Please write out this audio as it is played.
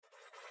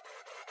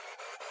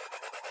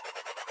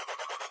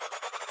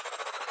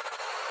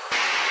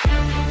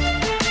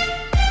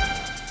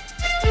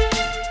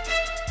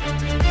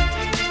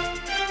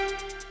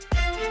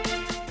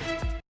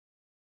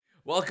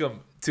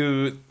Welcome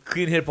to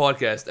Clean Hit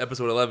Podcast,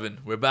 episode 11.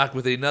 We're back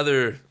with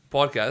another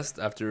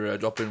podcast after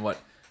dropping what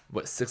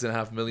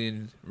 6.5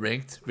 million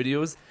ranked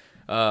videos.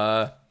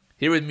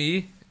 Here with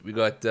me, we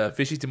got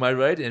Fishy to my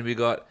right, and we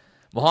got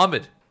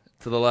Mohammed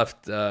to the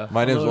left.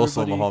 My name is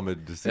also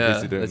Mohammed, just in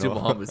case you didn't that's know. you,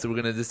 Mohammed. So we're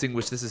gonna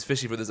distinguish. This is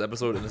Fishy for this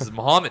episode, and this is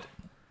Mohammed.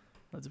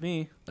 That's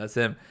me. That's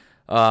him.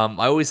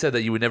 I always said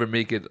that you would never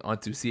make it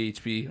onto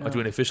CHP, onto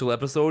an official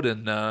episode,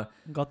 and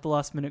Got the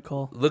last minute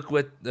call. look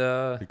what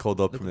He called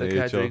up look from what the that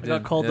guy AHL. dragged I got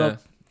in. called Yeah.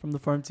 up from the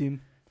farm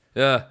team.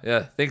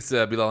 Yeah. Thanks,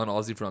 Bilal and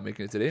Ozzy, for not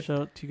making it today. Shout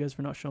out to you guys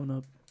for not showing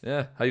up.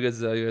 Yeah, how you guys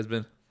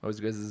been? How's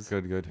you guys'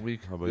 Good.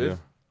 week? How about Good? you?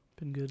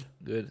 Been good.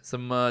 Good.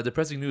 Some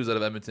depressing news out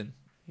of Edmonton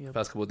Yep.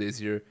 past couple of days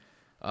here.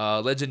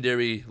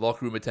 Legendary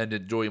locker room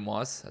attendant Joey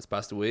Moss has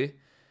passed away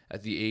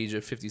at the age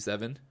of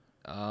 57.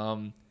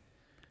 And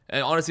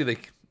honestly,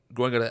 like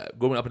growing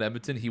up in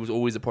Edmonton, he was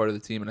always a part of the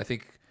team, and I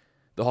think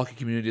the hockey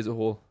community as a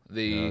whole, Yeah,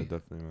 they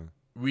definitely, man.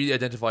 really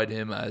identified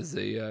him as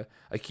a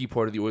key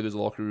part of the Oilers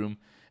locker room,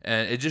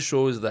 and it just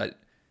shows that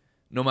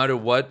no matter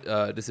what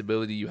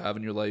disability you have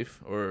in your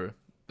life, or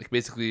like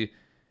basically,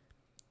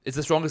 it's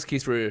the strongest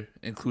case for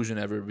inclusion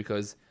ever,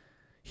 because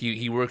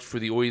he worked for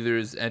the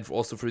Oilers and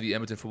also for the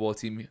Edmonton football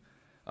team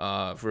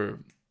for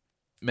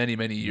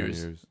many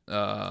years.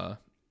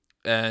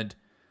 And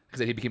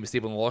because he became a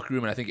staple in the locker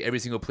room, and I think every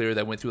single player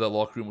that went through that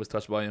locker room was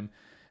touched by him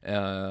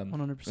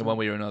 100%. in one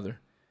way or another.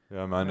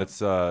 Yeah, man.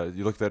 It's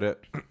you looked at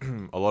it.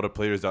 A lot of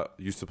players that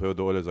used to play with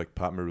the Oilers, like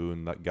Pat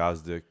Maroon, that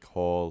Gazdic,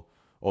 Hall,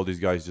 all these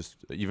guys, just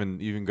even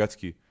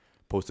Gretzky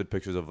posted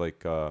pictures of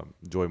like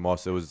Joey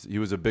Moss. He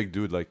was a big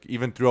dude. Like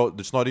even throughout,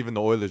 it's not even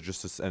the Oilers,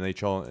 just this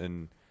NHL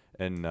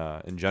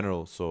in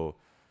general. So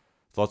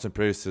thoughts and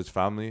prayers to his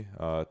family.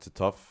 It's a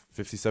tough.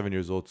 57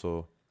 years old,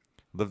 so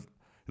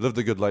lived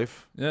a good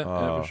life. Yeah,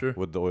 for sure.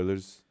 With the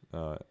Oilers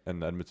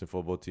and the Edmonton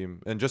football team,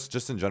 and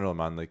just in general,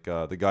 man. Like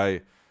the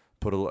guy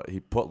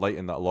put light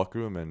in that locker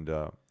room, and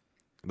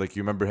like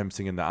you remember him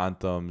singing the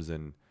anthems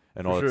and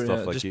all that stuff.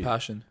 Yeah, Like just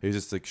passion. he's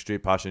just like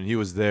straight passion. He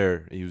was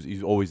there.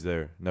 He's always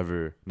there.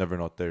 Never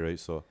not there, right?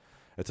 So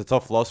it's a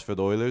tough loss for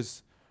the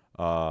Oilers.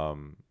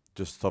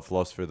 Just tough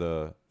loss for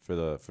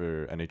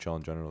NHL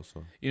in general.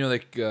 So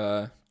like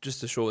just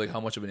to show like how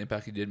much of an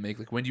impact he did make.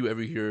 Like when do you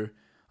ever hear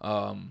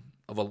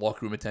of a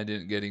locker room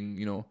attendant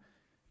getting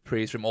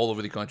praise from all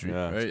over the country?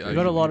 Yeah, Right? We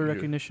got a lot of you hear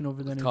recognition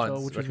over the tons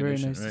NHL, which is very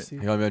recognition, nice to right?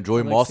 see. yeah, man. Joey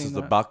I like Moss seeing is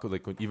the that. back.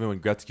 Like even when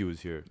Gretzky was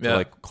here, to Yeah.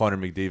 like Connor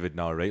McDavid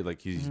now, right?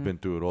 Like he's been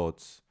through it all.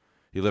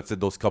 He lifted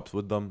those cups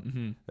with them.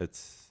 Mm-hmm.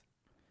 It's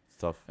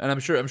tough. And I'm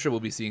sure we'll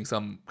be seeing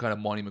some kind of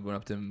monument going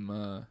up to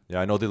him. Yeah,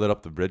 I know they lit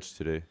up the bridge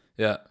today.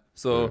 Yeah,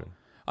 so Or-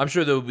 I'm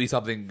sure there will be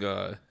something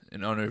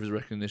in honor of his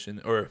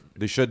recognition, or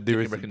They should.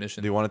 taking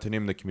recognition. They wanted to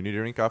name the community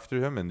rink after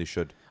him, and they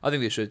should. I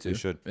think they should too. They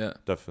should Yeah,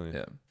 definitely.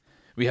 yeah.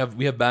 We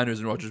have banners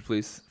in Rogers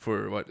Place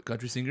for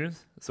country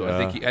singers. So Yeah.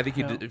 I think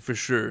he Yeah. did, for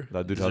sure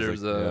That dude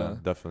deserves has yeah,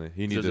 definitely.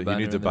 He needs deserves a he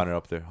needs a banner in banner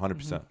up there,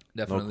 100%.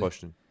 definitely. No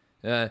question.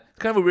 Yeah, it's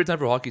kind of a weird time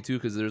for hockey too,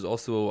 because there's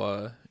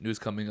also news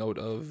coming out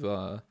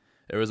of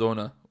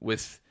Arizona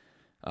with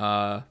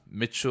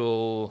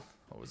Mitchell.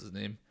 What was his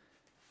name?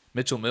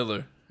 Mitchell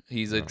Miller.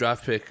 He's a Yeah.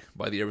 draft pick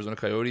by the Arizona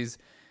Coyotes,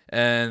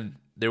 and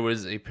there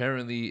was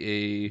apparently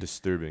a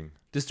Disturbing.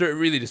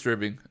 really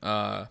disturbing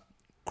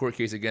court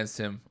case against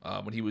him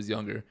when he was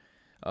younger,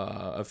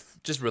 of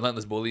just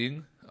relentless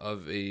bullying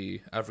of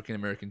a African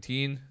American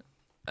teen,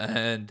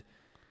 and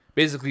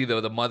basically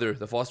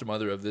the foster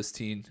mother of this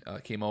teen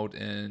came out,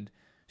 and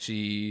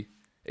she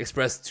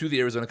expressed to the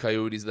Arizona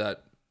Coyotes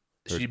that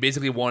she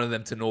basically wanted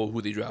them to know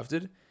who they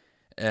drafted.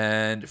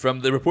 And from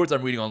the reports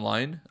I'm reading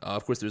online,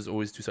 of course there's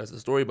always two sides of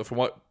the story, but from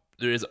what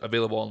there is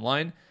available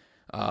online,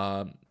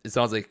 it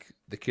sounds like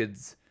the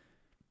kids,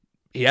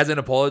 he hasn't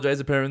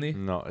apologized apparently.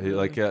 No,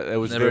 it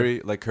was Never. very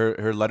like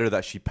her letter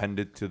that she penned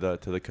it to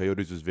the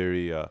Coyotes was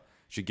very.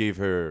 She gave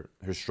her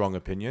strong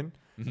opinion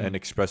Mm-hmm. and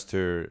expressed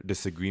her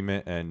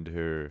disagreement and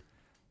her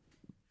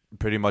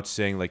pretty much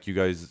saying like you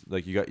guys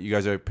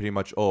are pretty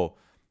much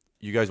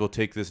you guys will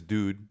take this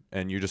dude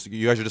and you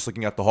guys are just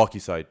looking at the hockey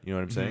side. You know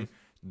what I'm saying?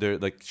 They're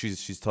like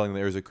she's telling the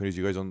Arizona Coyotes,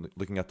 you guys are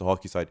looking at the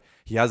hockey side.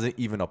 He hasn't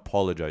even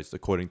apologized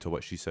according to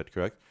what she said,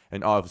 correct?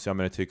 And obviously I'm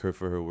gonna take her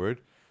for her word.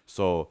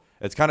 So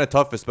it's kind of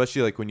tough,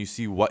 especially like when you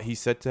see what he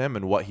said to him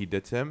and what he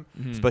did to him,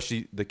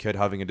 especially the kid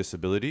having a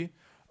disability.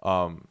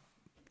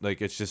 Like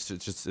it's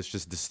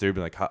just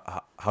disturbing. Like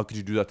how could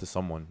you do that to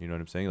someone? You know what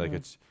I'm saying? Like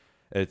it's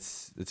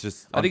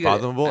just I think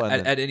unfathomable.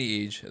 at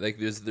any age, like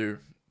they're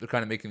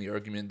kind of making the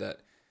argument that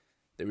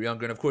they were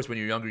younger, and of course when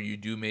you're younger you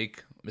do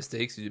make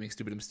mistakes, you do make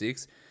stupid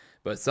mistakes,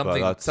 but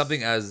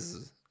something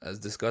as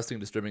disgusting,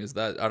 disturbing as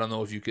that, I don't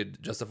know if you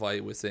could justify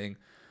it with saying,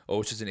 oh,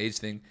 it's just an age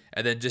thing,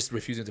 and then just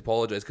refusing to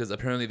apologize, because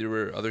apparently there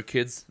were other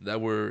kids that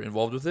were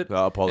involved with it,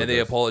 and they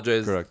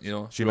apologized. Correct.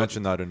 She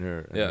mentioned that in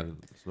her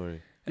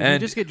story. Did he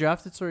just get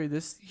drafted? Sorry,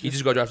 he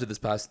just got drafted this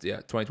past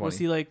 2020. Was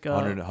he like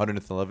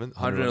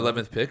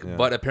 111th pick, Yeah.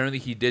 but apparently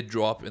he did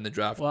drop in the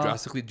draft Wow.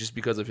 drastically just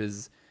because of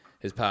his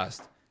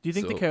past. Do you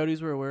think the So-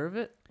 Coyotes were aware of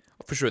it?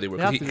 For sure they were,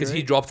 They have to, because he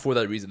right? dropped for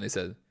that reason. They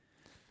said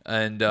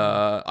And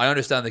I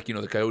understand, like,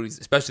 the Coyotes,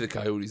 especially the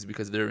Coyotes,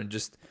 because they're in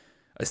just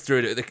a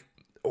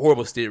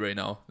horrible state right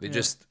now. They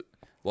just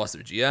lost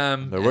their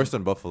GM. They're worse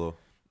than Buffalo.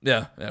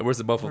 Yeah, worse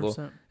than Buffalo.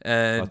 100%.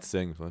 And Not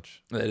saying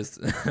much. that is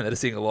that is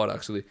saying a lot,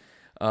 actually.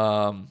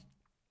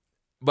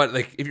 But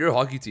like, if you're a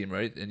hockey team,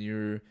 right, and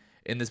you're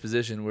in this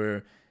position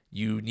where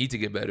you need to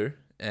get better,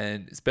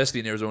 and especially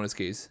in Arizona's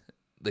case,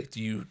 like,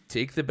 do you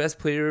take the best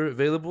player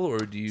available, or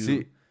do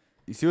you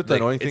see what the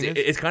like, annoying thing is?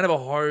 It's kind of a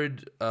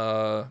hard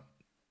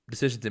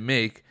decision to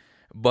make,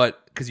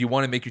 but because you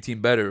want to make your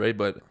team better, right?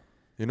 But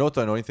You know what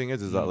the annoying thing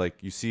is that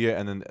like you see it,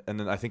 and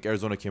then I think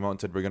Arizona came out and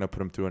said we're gonna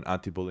put him through an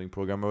anti-bullying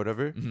program or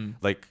whatever.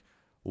 Like,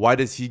 why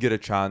does he get a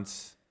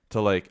chance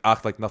to like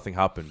act like nothing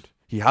happened?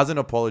 He hasn't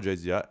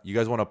apologized yet. You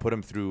guys want to put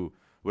him through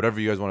whatever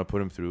you guys want to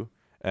put him through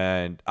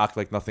and act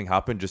like nothing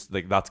happened, just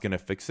like that's gonna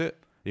fix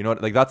it. You know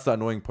what? Like, that's the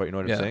annoying part. You know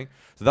what I'm saying?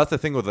 So that's the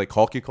thing with like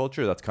hockey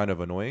culture. That's kind of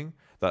annoying.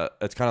 That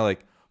it's kind of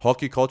like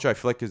hockey culture. I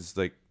feel like is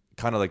like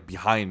kind of like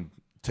behind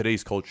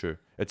today's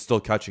culture. It's still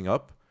catching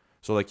up.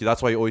 So like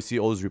that's why you always see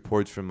all those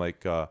reports from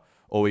like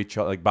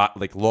OHL, like back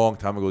like long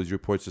time ago. These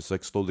reports just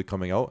like slowly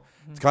coming out.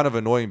 It's kind of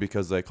annoying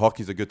because like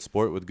hockey's a good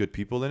sport with good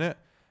people in it,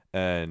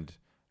 and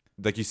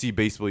like you see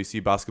baseball, you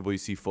see basketball, you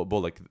see football.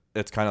 Like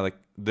it's kind of like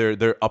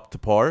they're up to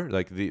par.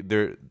 Like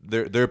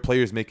their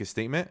players make a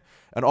statement,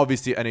 and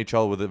obviously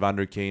NHL with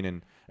Evander Kane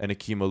and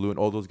Akeem Alou and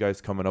all those guys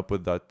coming up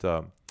with that.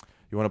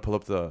 You want to pull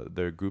up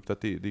their group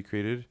that they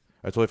created?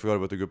 I totally forgot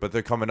about the group, but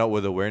they're coming out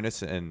with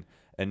awareness and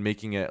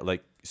making it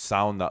like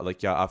sound that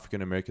like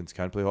African Americans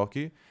can play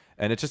hockey,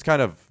 and it's just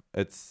kind of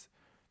it's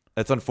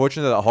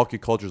unfortunate that hockey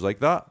culture is like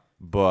that,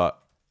 but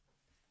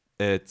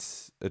it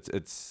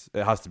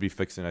has to be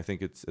fixed, and I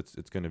think it's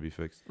going to be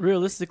fixed.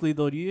 Realistically,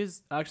 though, do you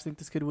guys actually think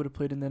this kid would have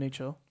played in the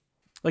NHL?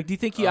 Like, do you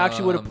think he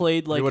actually would have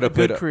played like a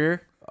good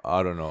career?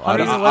 I don't know.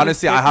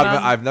 Honestly,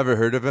 I've never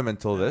heard of him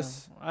until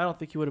this. I don't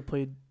think he would have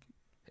played.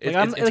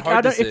 Like, it's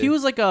hard to say. If he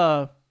was like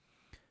a,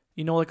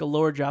 like a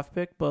lower draft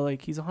pick, but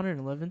like he's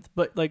 111th,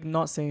 but like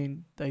not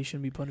saying that he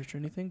shouldn't be punished or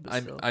anything.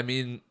 But I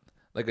mean,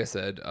 like I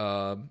said,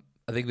 I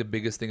think the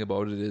biggest thing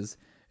about it is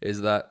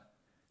that,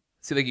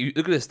 see, like, you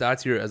look at his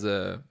stats here as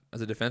a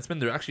defenseman,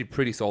 they're actually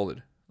pretty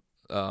solid.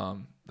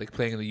 Like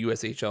playing in the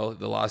USHL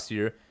the last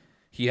year,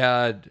 he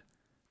had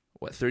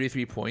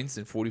 33 points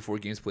in 44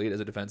 games played as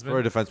a defenseman. For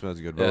a defenseman,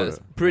 that's good. Yeah, that's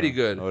pretty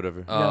good.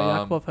 Whatever.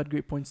 Yakupov had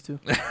great points too.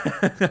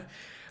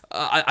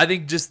 I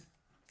think just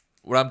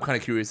what I'm kind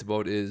of curious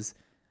about is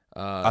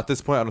at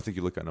this point, I don't think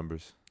you look at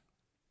numbers.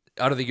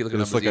 I don't think you look at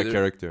numbers. Just look either. at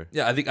character.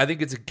 Yeah, I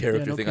think it's a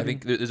character thing. Kidding. I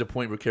think there's a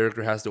point where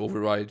character has to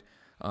override.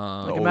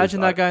 Like, imagine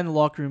that guy in the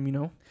locker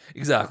room,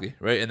 Exactly,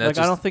 right? And that's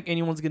like, I don't think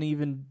anyone's gonna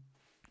even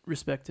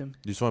respect him.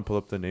 You just want to pull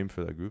up the name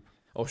for that group?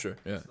 Oh, sure,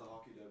 yeah.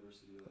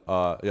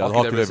 The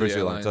Hockey Diversity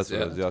Alliance. That's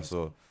what it is. Yeah,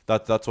 so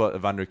that's what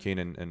Evander Kane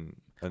and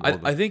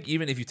I think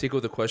even if you take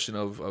out the question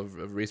of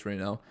race right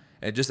now,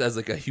 and just as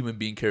like a human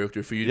being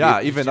character for you,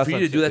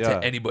 to do that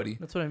to anybody,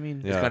 That's what I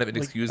mean. it's kind of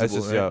inexcusable.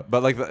 Just, right? Yeah,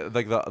 but like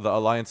the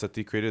alliance that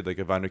they created, like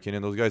Evander Kane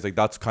and those guys, like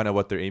that's kind of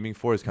what they're aiming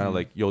for. Is kind of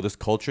like, yo, this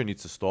culture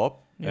needs to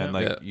stop, and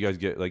like you guys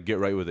get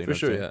right with it. For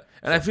sure, yeah.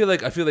 And I feel like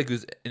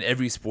there's in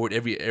every sport,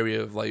 every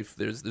area of life,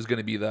 there's going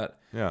to be that.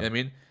 Yeah, you know what I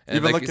mean, and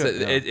even like you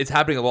said, it's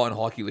happening a lot in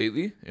hockey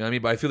lately. You know what I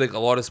mean? But I feel like a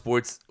lot of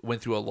sports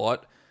went through a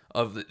lot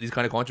of these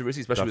kind of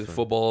controversies, especially with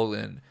football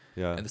and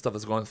the stuff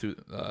that's gone through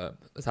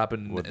that's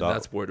happened in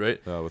that sport,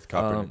 right? Yeah, with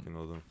Kaepernick and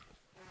all them.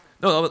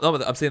 No,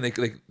 I'm saying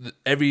like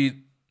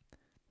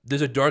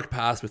there's a dark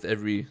past with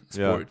every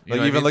sport. Yeah.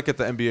 Like even look at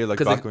the NBA, like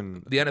back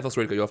when the NFL,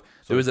 sorry to cut you off.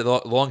 There was a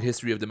long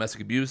history of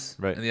domestic abuse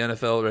in the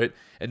NFL, right?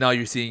 And now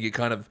you're seeing it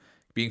kind of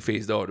being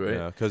phased out, right?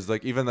 Yeah, because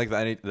like even like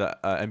the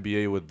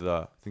NBA with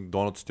I think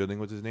Donald Sterling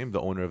was his name,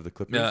 the owner of the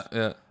Clippers.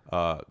 Yeah.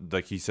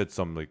 Like he said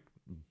some like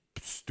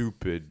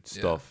stupid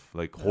stuff,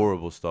 like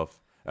horrible stuff,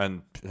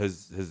 and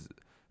his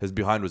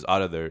behind was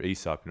out of there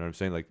ASAP. You know what I'm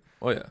saying? Like,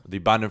 they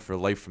banned him for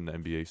life from the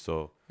NBA.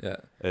 So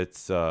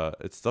it's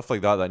stuff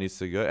like that needs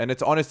to go. And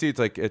it's honestly, it's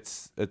like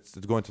it's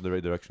going to the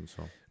right direction.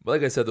 So, but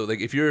like I said though,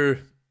 like if you're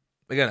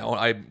again,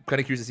 I'm kind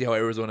of curious to see how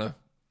Arizona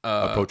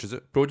approaches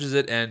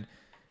it, and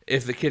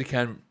if the kid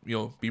can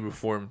be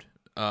reformed.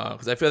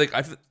 Because I feel like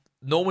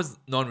no one's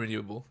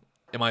non-renewable.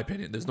 In my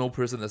opinion, there's no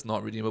person that's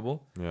not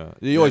redeemable. Yeah,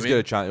 you always get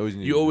a chance.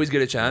 You always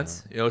get a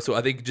chance. So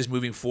I think just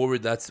moving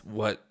forward, that's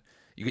what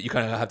you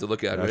kind of have to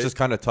look at. Right? It's just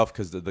kind of tough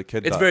because the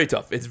kid. It's very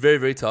tough. It's very,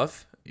 very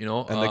tough. And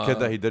the kid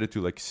that he did it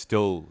to, like,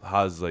 still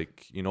has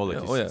like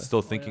he's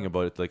still thinking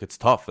about it. Like, it's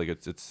tough. Like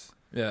it's It's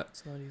not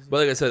easy.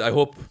 But like I said, I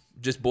hope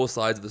just both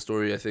sides of the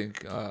story. I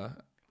think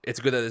it's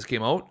good that this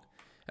came out,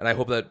 and I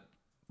hope that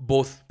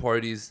both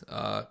parties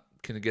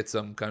can get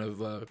some kind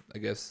of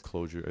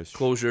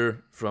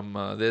closure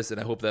from this,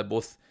 and I hope that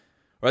both,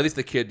 or at least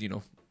the kid,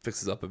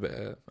 fixes up a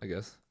bit. I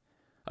guess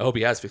I hope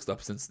he has fixed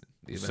up since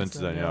the event. Since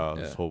then,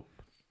 let's hope.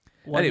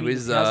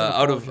 Anyways,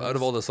 out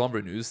of all the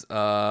somber news,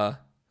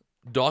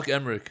 Doc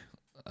Emmerich,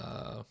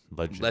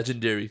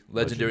 legendary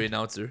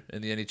announcer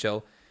in the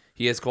NHL,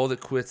 He has called it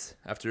quits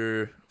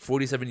after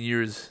 47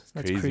 years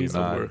That's Crazy, crazy.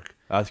 of man. work.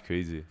 That's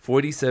crazy.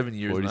 47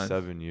 years,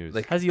 47 man. years.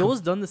 Like, Has he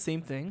always done the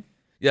same thing?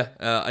 Yeah,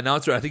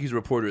 announcer. I think he's a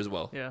reporter as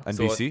well. Yeah.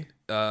 NBC.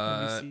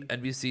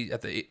 NBC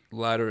at the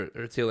latter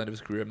or tail end of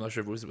his career. I'm not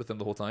sure if it was with him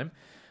the whole time,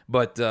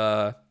 but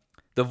the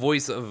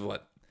voice of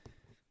what?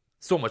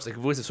 So much, like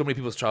the voice of so many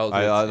people's childhoods.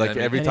 I you know like what I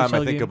mean? every time I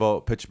NHL think game.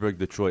 about Pittsburgh,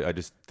 Detroit, I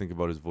just think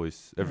about his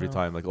voice every Yeah.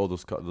 time. Like all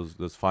those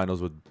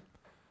finals with,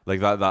 like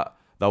that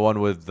one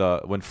with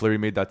when Fleury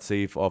made that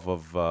save off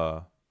of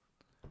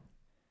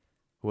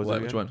who was it What,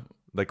 again? which one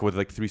Like with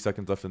like 3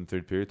 seconds left in the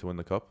third period to win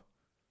the cup.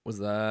 was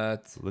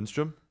that?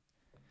 Lindstrom.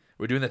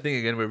 We're doing that thing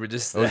again where we're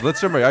just. It was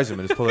Lindstrom or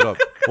Yzerman. Just pull it up.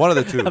 One of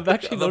the two. I've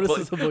actually I'm not noticed pulling-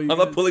 this about you. I'm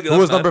not guys. pulling it Who up,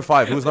 was man. number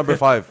 5? Who's number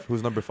 5?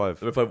 Who's number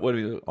 5 Number 5. What do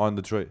we do? on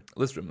Detroit?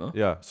 Listrom, no?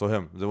 Yeah, so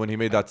him. The when he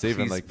made that save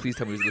please, and like please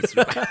tell me he's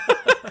Listrom.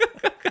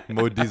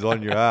 Modi's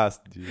on your ass,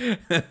 dude.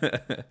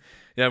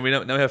 Yeah, we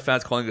now we have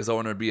fans calling us out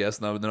on our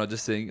BS now. They're not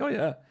just saying, "Oh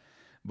yeah,"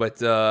 but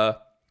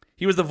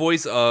he was the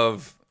voice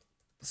of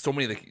so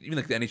many, like even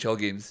like the NHL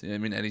games. You know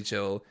what I mean,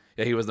 NHL.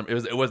 Yeah, he was.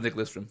 It was Nick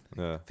Listrom.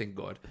 Yeah. Thank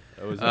God.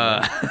 That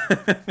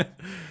was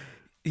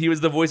He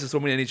was the voice of so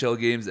many NHL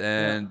games,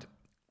 and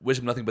wish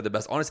him nothing but the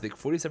best. Honestly, like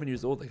 47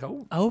 years old. Like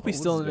how? I hope he's how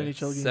still old in is this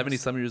guy? NHL games. 70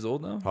 some years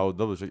old now. how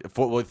double check.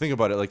 Well, think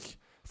about it. Like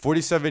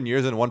 47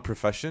 years in one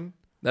profession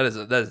That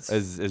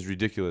is. is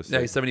ridiculous. Yeah,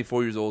 Like, he's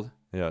 74 years old.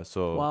 yeah.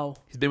 So Wow.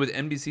 He's been with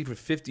NBC for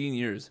 15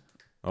 years,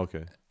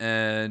 okay.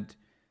 and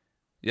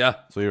yeah,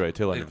 So you're right.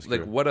 Tail end of his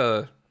like career. what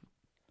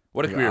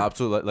a career.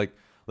 Absolutely.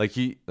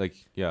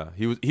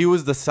 He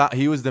was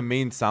the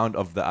main sound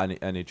of the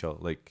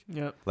NHL.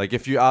 Yeah. Like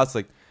if you ask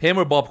like Him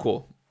or Bob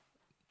Cole?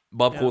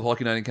 Bob Yeah. Cole,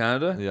 Hockey Night in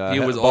Canada. Yeah, he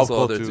was Bob also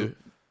Cole out there too. too.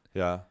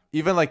 yeah.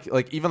 Even like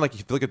if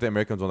you look at the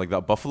Americans one, like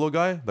that Buffalo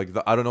guy, like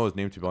I don't know his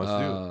name to be honest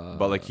with you,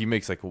 but like he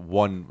makes like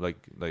one like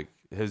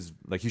his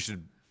like he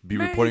should be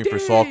reporting for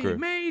soccer.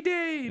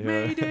 Mayday, Yeah.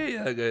 Mayday.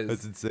 Yeah,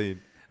 That's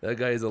insane. that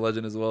guy is a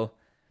legend as well.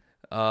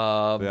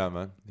 Yeah,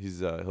 man. He's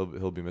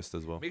he'll be missed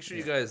as well. Make sure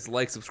you guys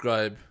like,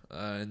 subscribe,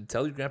 and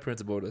tell your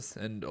grandparents about us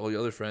and all your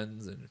other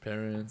friends and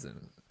parents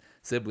and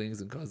siblings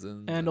and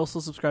cousins. And also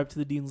subscribe to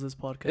the Dean's List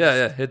podcast.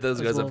 yeah, hit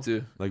those as guys well. up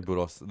too. Like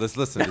Buros.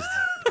 Listen.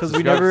 Because we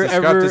subscribe- never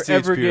subscribe to ever CHP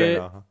ever right get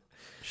now, huh?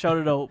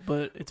 shouted out,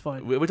 but it's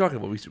fine. We're talking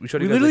about. We showed We you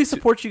guys literally like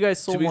support you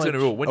guys so 2 weeks much. in a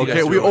row. When do you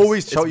Okay, guys we show us?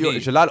 always It's shout you. me.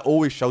 Jalal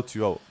always shouts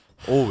you out.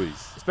 Always.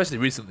 Especially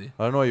recently.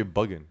 I don't know why you're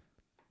bugging.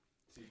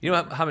 You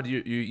know, Hamid,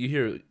 you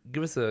hear?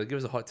 Give us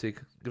a hot take.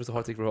 Give us a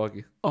hot take for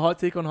hockey. A hot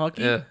take on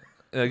hockey? Yeah.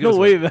 Give No us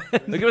way, one.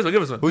 man. No, give us one.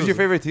 Give us one. Who's Give your us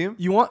one. favorite team?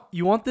 You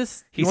want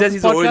this? He you want says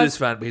this he's an podcast? Oilers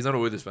fan, but he's not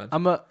an Oilers fan.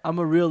 I'm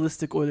a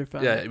realistic Oilers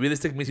fan. Yeah,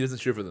 realistic means he doesn't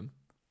cheer for them.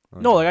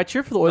 No, like I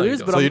cheer for the you Oilers,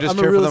 don't. but So I'm, you just I'm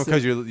a cheer for them realistic.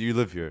 because you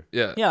live here,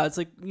 Yeah. Yeah, it's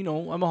like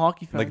I'm a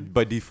hockey fan. like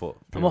by default.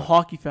 I'm pretty a much.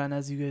 hockky fan,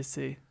 as you guys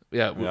say.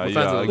 Yeah, we're Yeah, fans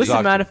yeah, of the exactly.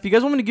 Listen, man, if you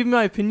guys want me to give me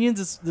my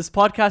opinions, this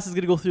podcast is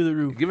gonna go through the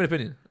roof. Give an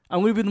opinion.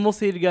 I'm gonna be the most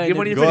hated guy. Give in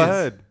one the- of your Go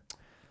opinions. ahead.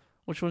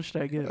 Which one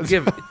should I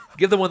give?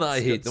 give the one that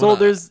I hate. The So one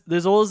that-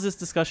 there's always this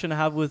discussion I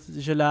have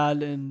with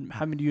Jalal and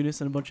Hamid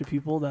Yunus and a bunch of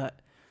people that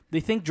they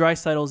think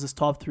Draisaitl is this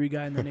top 3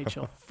 guy in the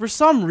NHL. For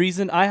some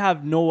reason, I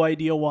have no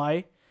idea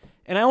why.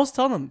 And I always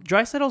tell them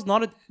Draisaitl's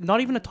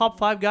not even a top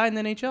 5 guy in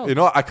the NHL. You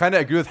know, I kind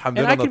of agree with Hamdan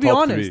and I on the can be top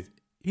honest, 3.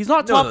 he's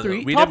not No, top no, no.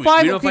 3. We Top never-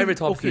 5. We don't okay, favor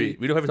top okay. 3.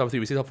 We don't favor top 3.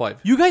 We say top 5.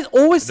 You guys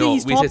always say No,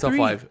 he's we top say top 3.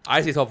 5.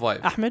 I say top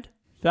 5. Ahmed,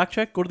 fact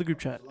check. Go to the group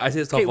chat. I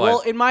say it's top Okay, 5. well,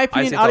 in my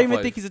opinion, say I don't top even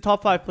 5. think he's a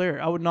top 5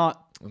 player. I would not.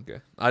 Okay.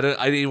 I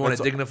didn't even want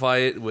to dignify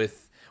it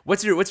with.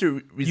 What's your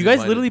reason? You guys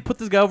behind literally it? put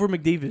this guy over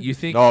McDavid. You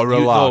think? No, No,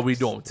 relax. we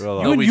don't. Relax.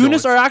 You No, and we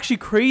Eunice don't. are actually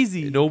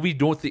crazy. No, we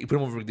don't think put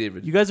him over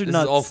McDavid. You guys are This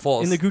nuts. is all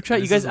false. In the group chat,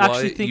 This you guys is why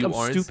actually think you I'm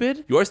aren't-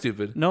 stupid? You are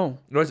stupid. No.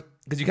 Because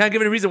you can't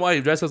give any reason why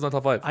Draisaitel's not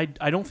top 5.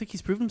 I don't think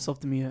he's proven himself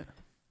to me yet.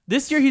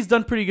 This year he's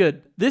done pretty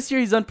good. I don't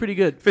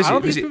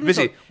think he's proven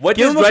himself. What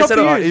Give does him a couple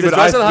Draisaitl? years. Does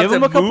Draisaitl have Give to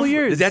him a couple move?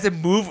 years. Does he have to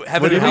move?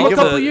 Have What do you an mean out a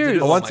couple to-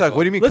 years? Oh One my sec. God.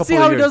 What do you mean? Let's see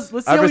couple how he years? does.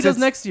 Let's see how he does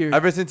next year.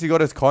 Ever since he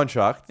got his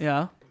contract,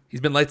 Yeah. He's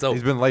been lights out.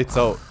 he's been lights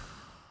out.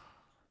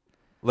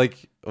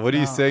 Like, what are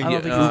you No, saying? I don't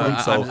He think proved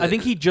he's- himself. I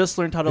think he just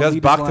learned how to He has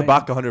lead back his to line.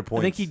 back 100 I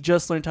points. think he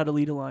just learned how to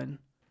lead a line.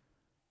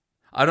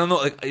 I don't know.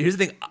 Like, here's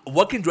the thing.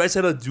 What can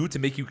Draisaitl do to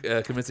make you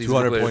convinced that he's a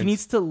 200 good player? He points.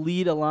 needs to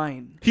lead a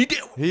line. He did.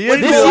 He What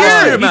is did This the he do line.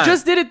 last year, man? he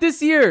just did it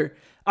this year.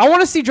 I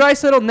want to see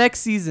Draisaitl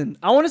next season.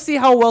 I want to see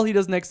how well he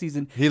does next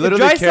season. He If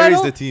literally carries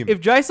Draisaitl- the team. If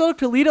Draisaitl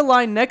could lead a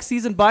line next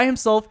season by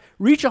himself,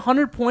 reach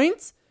 100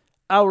 points,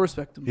 I'll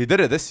respect him. He did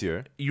it this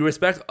year. You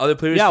respect other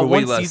players Yeah, for way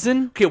one less.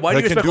 season. Okay, why do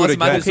They you can respect do it Austin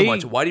Matthews so again.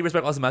 much? Why do you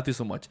respect Austin Matthews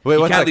so much? Wait, he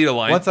one can't sec. lead a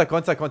line. One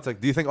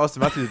sec. Do you think Austin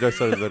Matthews or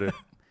Draisaitl is better?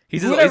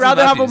 He's Who just- would I he's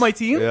rather have Matthews. on my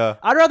team? Yeah.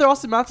 I'd rather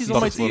Austin Matthews on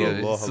my Astaghfirullah. team. Yeah,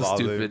 he's so Allah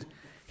stupid.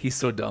 He's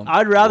so dumb.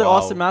 I'd rather Wow.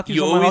 Austin Matthews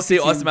You on my always say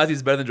hockey Austin team. Matthews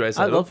is better than Draisaitl.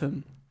 I love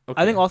him.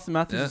 Okay. I think Austin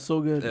Matthews Yeah. is so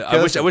good. Yeah,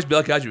 I wish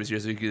Bill Kadri was here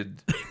so he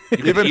could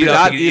Even eat,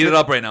 Bilal- eat it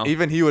up right now.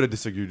 Even he would have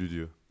disagreed with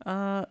you.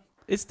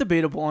 It's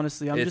debatable,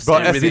 honestly. I'm It's- just Bro,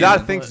 saying. if Everything Bilal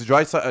is- thinks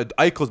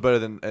Eichel's better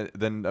than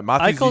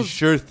Matthews,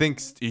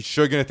 Eichel's- he's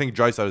sure gonna think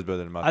Draisaitl is better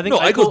than Matthews. I think No,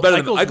 Eichel's better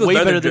than- Eichel's Eichel's way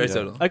better better than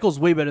than Draisaitl. Eichel's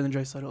way better than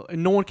Draisaitl,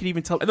 and no one can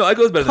even tell. No,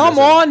 Eichel's better Come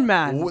than Draisaitl. on,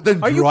 man.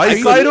 Then Are you Draisaitl?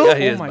 crazy? Yeah,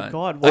 he Oh is, my man.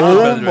 god. Eichel's Oh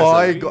better than my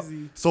Draisaitl. god.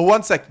 Crazy. So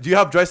 1 sec. Do you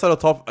have Draisaitl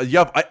top? Do you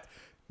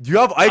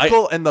have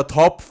Eichel in the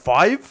top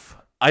 5?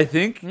 I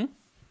think.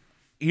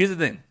 Here's the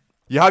thing.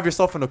 You have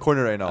yourself in a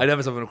corner right now. I have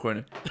myself in a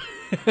corner.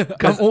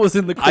 I'm always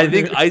in the corner. I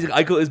think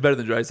Eichel is better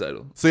than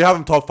Draisaitl. So you have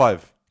him top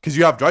 5 because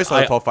you have Draisaitl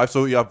I- top 5.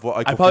 So you have what,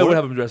 Eichel I probably 4? would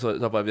have him Draisaitl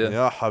top 5. Yeah.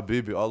 Yeah,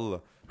 Habibi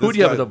Allah. Who This do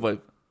you have guy- in top 5?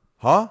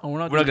 Huh? Oh, we're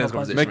not We're not doing getting this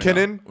top five. conversation.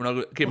 McKinnon? Right now. We're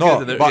not. Okay, No,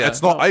 McKinnon's in there, but yeah.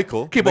 it's not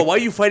Eichel. Okay, but why are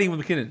you fighting with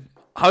McKinnon?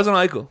 How's it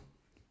not Eichel?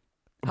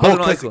 How's it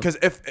not Eichel? Because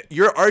if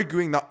you're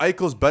arguing that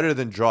Eichel's better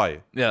than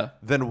Dry, Yeah.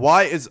 then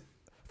why is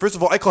first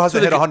of all Eichel hasn't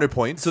they hit can- 100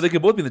 points? So they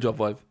could both be in the top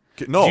 5.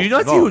 No, Do you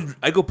not no. see who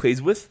Eichel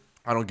plays with?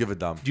 I don't give a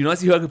damn. Do you not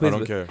see who Eichel plays don't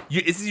with? care.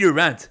 This is your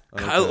rant.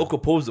 don't Kyle care.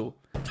 Okapozo.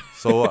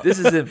 So This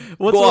is him.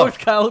 What's Go wrong off. with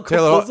Kyle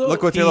Taylor, Corpozo?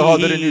 look what Taylor Hall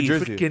did in New He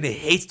Jersey. freaking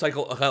hates Kyle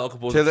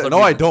Okapozo. Taylor, for some no,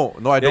 I reason.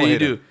 don't. No, I don't. Yeah, you hate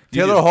do. him.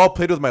 You Taylor do. Hall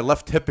played with my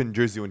left hip in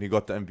Jersey when he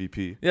got the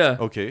MVP. Yeah.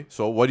 Okay,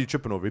 so what are you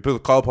tripping over? He played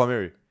with Kyle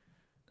Palmieri.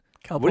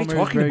 Kyle What are you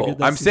Palmer is talking very about? good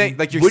that I'm season. saying,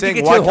 like you're Where'd you saying,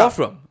 get why Taylor Hall can't-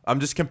 from? I'm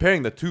just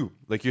comparing the two.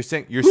 Like you're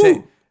saying,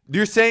 Who?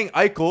 you're saying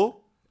Eichel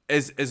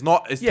is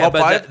not Yeah, top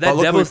but 5. that but look who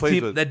he Devils plays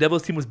team, with. that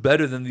Devils team was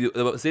better than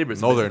the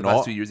Sabres. No, they're the last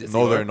not. 2 years. Yes,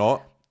 No, they they're are.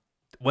 not.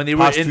 When they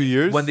were Past in, 2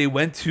 years? when they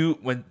went to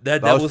when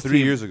that That was Devils 3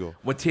 team, years ago.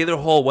 when Taylor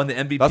Hall won the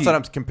MVP. That's what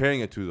I'm comparing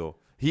it to,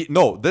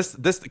 though. This.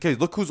 Okay,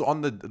 look who's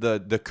on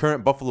the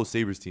current Buffalo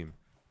Sabres team.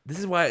 This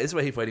is why I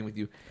hate fighting with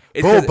you.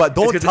 It's Bro, 'cause- but it's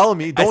don't 'cause tell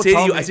me- I don't say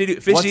tell to you, me- I say to you,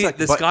 one Fishy, sec,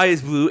 the but- sky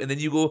is blue, and then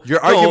you go,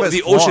 Your no, argument's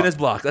the ocean flawed. is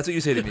black. That's what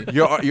you say to me.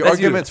 Your That's you.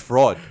 argument's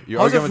fraud. Your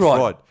How's it argument's fraud?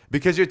 fraud.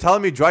 Because you're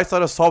telling me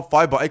Draisaitl's top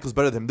 5, but Eichel's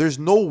better than him. There's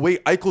no way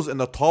Eichel's in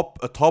a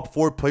top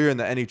 4 player in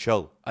the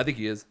NHL. I think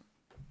he is.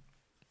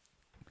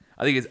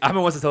 I think it's.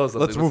 Ahmed wants to tell us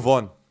something. Let's move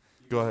on.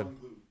 Go ahead.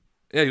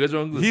 Yeah, you guys are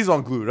on glue. He's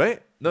on glue,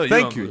 right? No, you're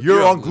Thank on you. glue.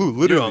 You're on glue. You're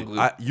Literally, on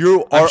glue.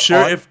 you I'm are.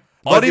 sure on, if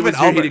not Ozzy even was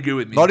here, Elmer, he'd agree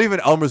with me. Not even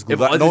Elmer's glue. If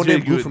That Ozzy no was here,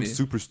 name he'd glue agree from with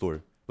me.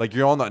 Superstore. Like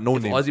you're on that no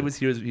If name. Ozzy was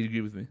here, he'd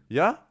agree with me.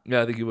 Yeah.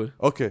 Yeah, I think he would.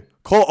 Okay.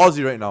 Call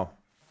Ozzy right now.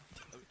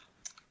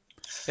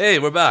 Hey,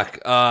 we're back.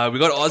 We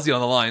got Ozzy on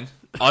the line.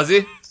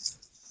 Ozzy,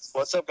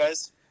 What's up,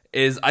 guys?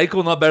 is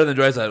Eichel not better than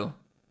Draisaitl?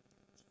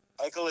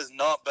 Eichel is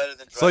not better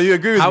than Draisaitl. So you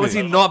agree with How me? is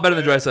he not better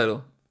than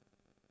Draisaitl?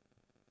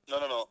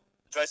 No.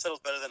 Draisaitl's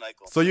better than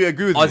Eichel. So you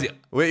agree with me? Ozzy.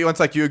 Wait one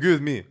sec. You agree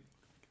with me?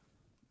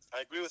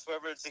 I agree with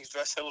whoever thinks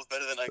Draisaitl's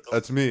better than Eichel.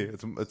 That's me.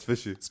 It's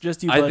fishy. It's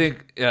just you, I bud.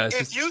 think, yeah. It's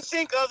If just, you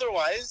think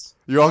otherwise,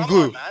 You're on come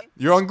glue. on, man.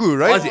 You're on glue,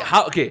 right? Ozzy,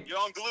 how? Okay, You're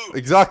on glue.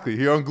 Exactly.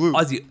 You're on glue.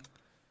 Ozzy,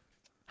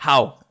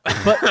 how? But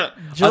I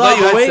Jalal, thought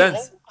you had wait.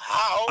 sense. Oh,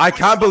 how? I Who can't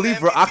just won believe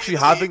the we're MVP actually of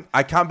the league? having.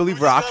 I can't believe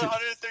Who we're just got actually.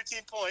 113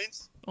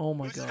 points. Oh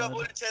my Who just got god.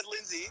 more than Ted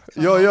Lindsay?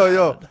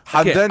 Yo.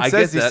 Hamden I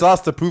says get he that.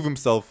 sucks to prove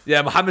himself.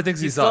 Yeah, Mohammed thinks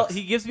he sucks.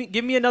 He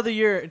give me another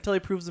year until he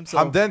proves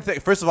himself.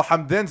 First of all,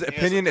 Hamden's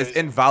opinion is crazy.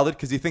 invalid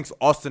because he thinks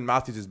Austin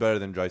Matthews is better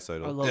than I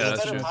Draisaitl. love Yeah, that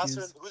that's Better true.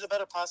 passer, who's a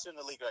better passer in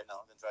the league right now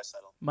than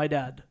Draisaitl? My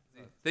dad.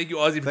 Thank you,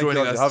 Ozzy, for Thank you.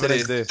 joining Ozzy. us Have a today.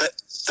 nice day.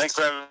 Thanks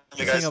for having me,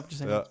 Just guys. hang up.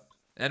 Just hang Yeah. up.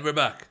 And we're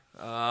back.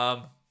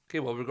 Okay,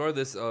 well,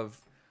 regardless of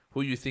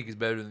who you think is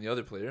better than the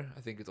other player,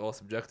 I think it's all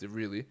subjective,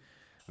 really.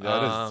 Yeah,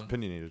 it is. It's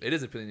opinionated. It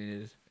is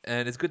opinionated,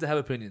 and it's good to have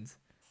opinions,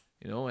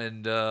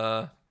 and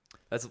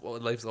that's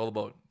what life's all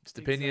about. Just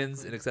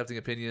opinions and accepting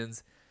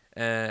opinions.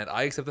 And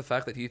I accept the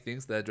fact that he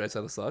thinks that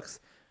Draisaitl sucks,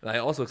 and I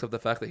also accept the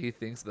fact that he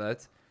thinks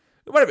that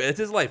whatever. It's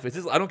his life. It's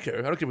his. I don't care.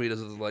 I don't care what he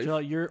does with his life.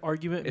 Jalal, your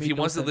argument. If made he no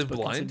wants to sense, live but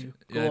blind, continue.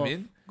 you know what I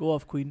mean? Go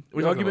off, Queen. What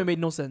are Your you talking argument about? made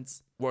no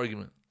sense. What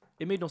argument?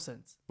 It made no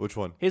sense. Which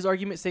one? His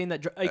argument saying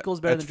that Eichel's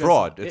better It's than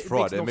fraud. Draisaitl. It's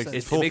fraud. It makes no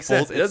it's sense. so It makes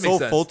sense. faulty. It does It's make so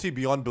sense. faulty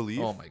beyond belief.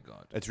 Oh my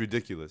god. It's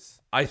ridiculous.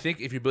 I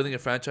think if you're building a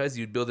franchise,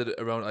 you'd build it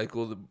around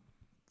Eichel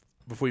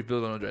before you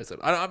build it on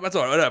Draisaitl. That's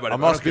all right. Whatever. I'm I not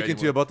don't care speaking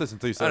to you anymore. about this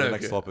until you I start the don't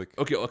next care. topic.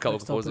 Okay, I'll Next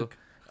proposal. topic.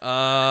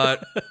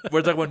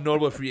 We're talking about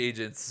notable free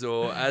agents.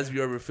 So as we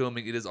are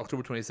filming, it is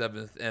October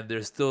 27th, and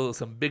there's still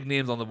some big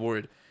names on the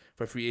board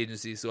for free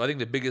agency. So I think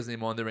the biggest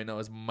name on there right now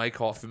is Mike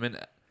Hoffman.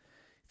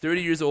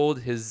 30 years old.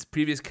 His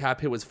previous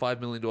cap hit was $5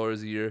 million a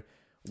year.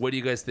 What do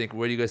you guys think?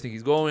 Where do you guys think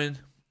he's going?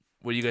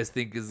 What do you guys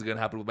think is going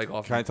to happen with Mike Can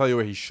Hoffman? I tell you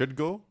where he should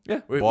go?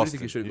 Yeah, where do you Boston.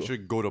 think he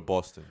should go? go to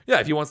Boston Yeah,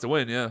 if he wants to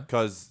win, yeah.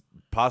 because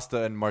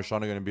Pasta and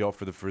Marchand are going to be out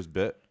for the first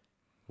bit.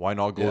 Why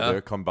not go Yeah.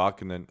 there, come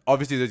back, and then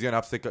obviously he's going to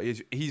have to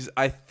take. He's.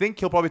 I think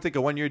he'll probably take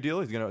a 1 year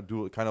deal. He's going to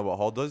do kind of what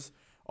Hall does,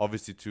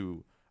 obviously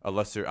to a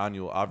lesser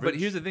annual average. But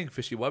here's the thing,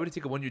 Fishy. Why would he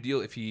take a 1 year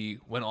deal if he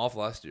went off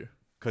last year?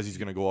 because he's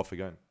going to go off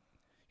again.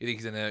 You think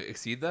he's going to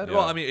exceed that? Yeah.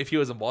 Well, I mean, if he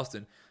was in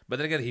Boston. But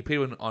then again, he played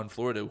on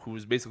Florida, who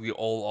was basically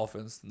all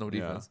offense, no Yeah.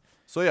 defense.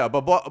 So yeah,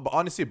 but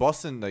honestly,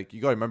 Boston, like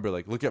you gotta remember,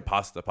 like look at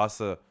Pasta.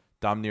 Pasta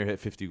damn near hit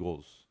 50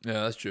 goals. Yeah,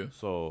 that's true.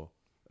 So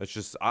it's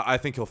just I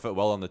think he'll fit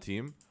well on the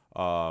team.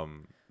 I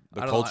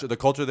don't know. The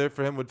culture there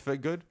for him would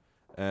fit good,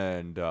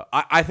 and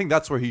I think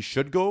that's where he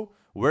should go.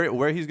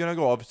 Where he's gonna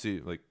go,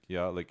 obviously, like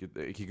yeah, like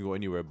he can go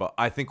anywhere. But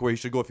I think where he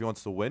should go if he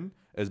wants to win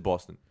is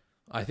Boston.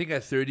 I think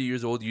at 30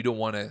 years old, you don't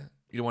want a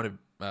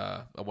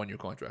 1 year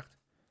contract.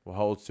 Well,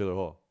 how old's Taylor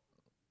Hall?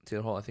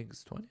 Taylor Hall, I think,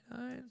 is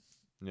 29.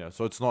 Yeah,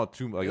 so it's not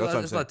too like that's what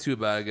I'm It's saying. not too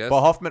bad, I guess.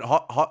 But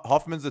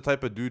Hoffman's the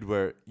type of dude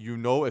where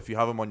if you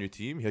have him on your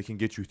team, he can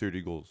get you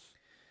 30 goals.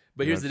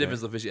 But You know here's the what I'm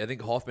difference, though, Fishy. I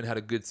think Hoffman had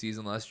a good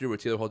season last year, where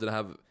Taylor Hall didn't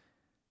have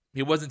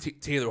he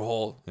wasn't Taylor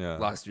Hall Yeah.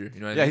 last year. You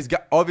know what Yeah, I mean?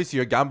 obviously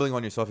you're gambling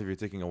on yourself if you're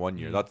taking a 1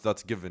 year. Mm.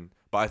 That's given.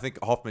 But I think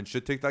Hoffman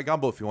should take that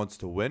gamble if he wants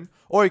to win,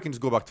 or he can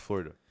just go back to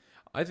Florida.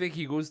 I think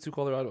he goes to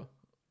Colorado.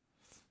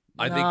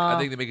 I Nah.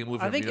 think they make a move. I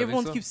for him. think You don't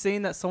everyone so? keeps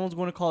saying that someone's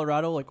going to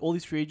Colorado, like all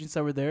these free agents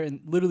that were there, and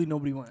literally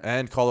nobody went.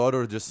 And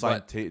Colorado just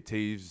signed But-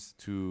 Taves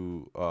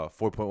to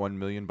 4.1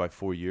 million by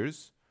 4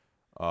 years.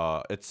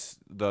 It's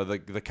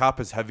the cap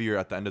is heavier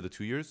at the end of the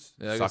 2 years.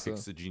 Yeah, I guess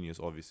Sakic's so. a genius,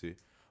 obviously,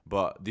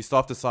 but they still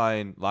have to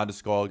sign He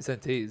Landeskog.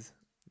 sent Taze.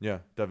 Yeah,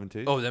 Devin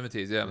Taves. Oh, Devin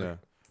Taze. Yeah. yeah.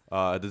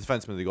 The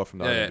defenseman they got from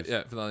the Yeah,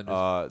 Islanders. for the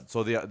Islanders.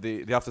 So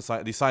they have to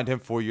sign. They signed him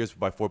 4 years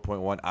by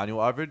 4.1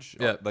 annual average.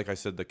 Yeah. Like I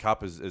said, the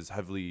cap is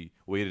heavily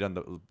weighted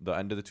on the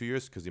end of the 2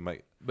 years because he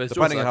might, But it's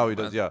depending on still how he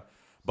sucks, does. man. Yeah,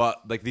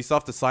 but like they still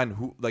have to sign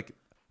who like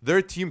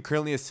their team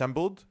currently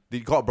assembled. They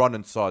got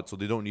Brandon Saad, so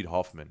they don't need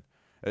Hoffman.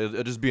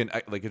 It'll just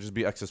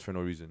be excess for no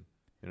reason.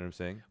 You know what I'm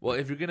saying? Well,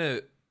 if you're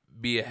gonna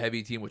be a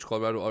heavy team, which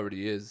Colorado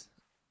already is,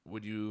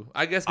 would you?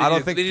 I guess I don't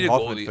they think need a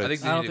Hoffman goalie. I fits.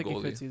 think they I don't need a think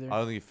he goalie. fits either. I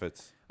don't think he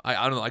fits. I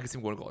don't know. I can see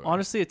him going to Colorado.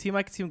 Honestly, a team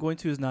I could see him going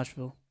to is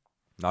Nashville.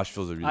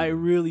 Nashville's a really. I good-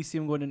 really see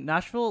him going to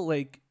Nashville.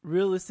 Like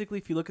realistically,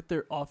 if you look at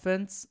their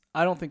offense,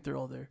 I don't think they're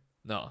all there.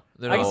 no,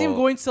 they're I can not. see him Oh.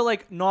 going to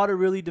like not a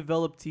really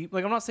developed team.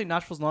 Like I'm not saying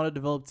Nashville's not a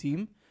developed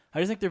team. I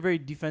just think they're very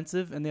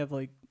defensive and they have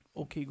like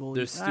okay goalies.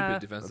 They're stupid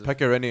defensive.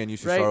 Pekka Rinne and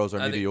UC Right. Saros are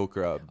I think-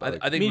 mediocre. At, I, like-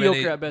 I think mediocre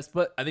Rene, at best,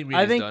 but I think I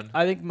Rene's think done.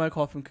 I think Mike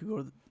Hoffman could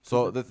go to.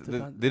 so the-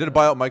 they did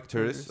buy out Mike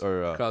Turris Turris.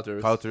 or Kyle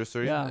Turris. Kyle Turris,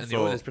 sorry. Yeah. and the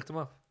So Oilers picked him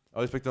up. I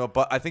always picked him up,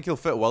 but I think he'll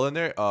fit well in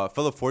there.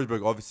 Philip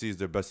Forsberg obviously is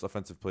their best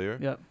offensive player.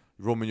 Yeah,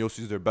 Roman Josi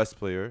is their best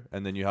player,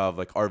 and then you have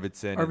like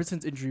Arvidsson, and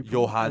Arvidsson's injury.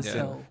 prone as Johansson.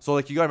 hell. So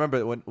like you gotta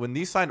remember when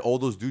they signed all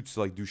those dudes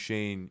to like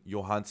Duchesne,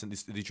 Johansson,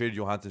 they traded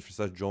Johansson for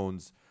Seth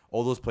Jones,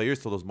 all those players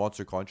to those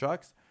monster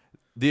contracts.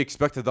 They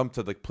expected them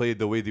to like play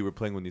the way they were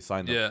playing when they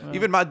signed them. Yeah.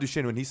 Even Matt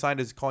Duchesne when he signed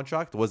his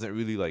contract wasn't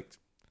really like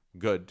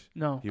good.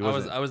 No, He I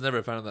wasn't. was never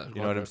a fan of that. You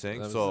know what I'm contract. saying?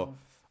 That was- So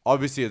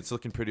obviously it's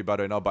looking pretty bad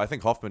right now. But I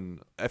think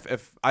Hoffman,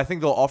 if I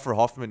think they'll offer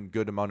Hoffman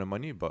good amount of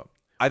money, but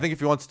I think if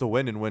he wants to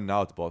win and win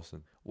now, it's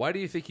Boston. why do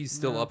you think he's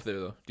still No. up there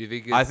though? Do you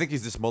think? I think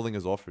he's just mulling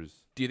his offers.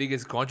 Do you think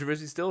it's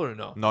controversy still or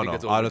no? No, no,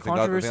 it's I don't think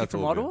that. I think controversy that's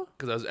from over. Ottawa.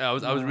 Because I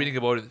was No. reading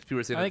about it. People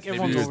were saying I think that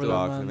maybe everyone's it's over still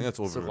that, I man. think that's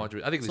over. still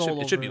controversy. I think It's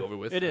all it should be over. over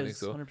with. It I is think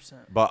so.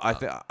 100%. But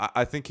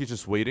I think he's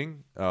just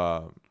waiting.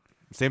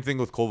 Same thing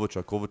with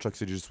Kovalchuk. Kovalchuk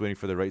said he's just waiting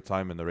for the right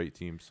time and the right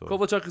team. So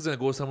Kovalchuk is gonna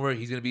go somewhere.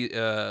 He's gonna be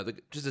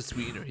like, just a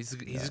sweetener. He's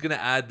just gonna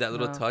add that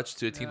little No. touch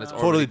to a team that's No.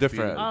 totally already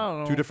different. competing. I don't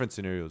know. Two different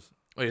scenarios.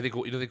 Oh, you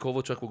don't think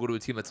Kovalchuk will go to a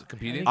team that's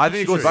competing? I think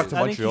he goes should- back to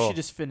I think he Montreal. should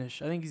just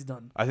finish. I think he's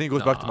done. I think he goes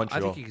Nah, back to I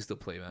Montreal. think he can still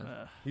play, man.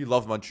 He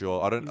loved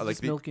Montreal. I don't He's like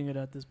just milking it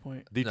at this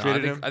point. they No,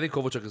 traded him. I think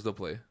Kovalchuk can still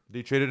play.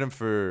 They traded him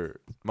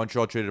for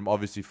Montreal. Traded him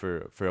obviously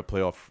for a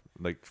playoff,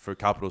 like for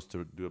Capitals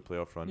to do a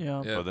playoff run.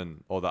 Yeah. Yeah. But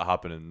then all that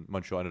happened, and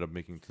Montreal ended up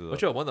making to the.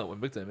 Montreal won that one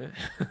big time, man.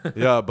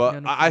 Yeah, but Yeah,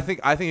 no I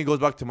think he goes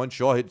back to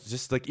Montreal. It's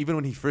just like even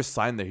when he first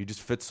signed there, he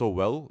just fit so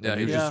well. Yeah,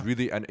 and he was he- just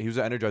really, and he was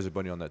an energizer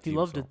bunny on that He team.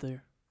 loved so. it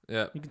there.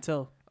 Yeah. You can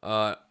tell.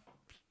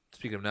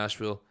 Speaking of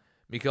Nashville,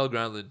 Mikael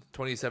Granlund,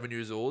 27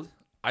 years old.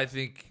 I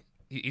think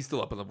he's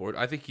still up on the board.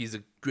 I think he's a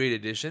great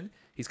addition.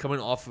 He's coming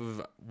off of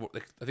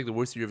like I think the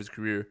worst year of his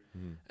career,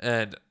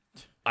 and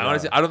I Yeah.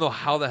 honestly I don't know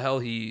how the hell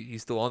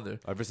he's still on there.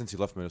 Ever since he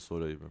left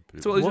Minnesota, even.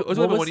 Pretty So much. it was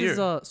only been 1 his,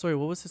 year. sorry,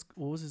 what was his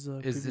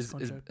previous His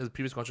contract?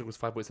 previous contract was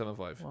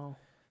 5.75. Wow.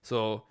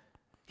 So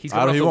he's I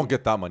don't, coming he off won't the-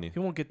 get that money. He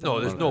won't get that. No,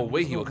 there's money. no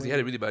way There's he no will because he way.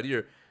 had a really bad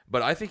year.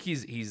 But I think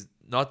he's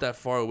not that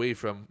far away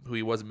from who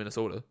he was in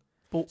Minnesota.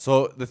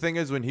 So the thing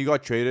is, when he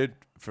got traded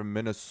from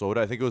Minnesota,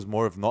 I think it was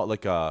more of not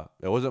like a.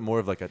 It wasn't more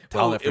of like a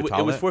talent Well, for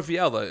talent. it was for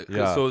Fiala.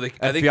 Yeah. So like,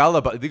 I and think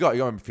Fiala, but they got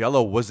you remember,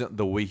 Fiala wasn't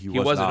the way he was. he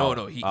wasn't. Now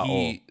No, he at all.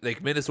 he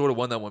like Minnesota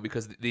won that one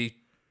because they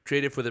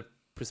traded for the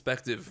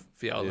prospective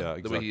Fiala Yeah, the way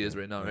exactly. he is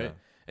right now, right? Yeah.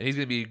 And he's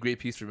gonna be a great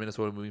piece for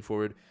Minnesota moving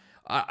forward.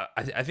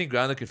 I think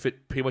Granlund can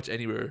fit pretty much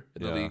anywhere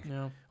in the Yeah. league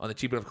Yeah. on a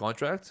cheap enough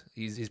contract.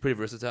 He's pretty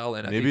versatile,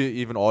 and Maybe I think,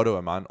 even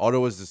Ottawa, man.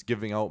 Ottawa is just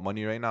giving out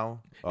money right now.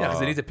 Yeah, 'cause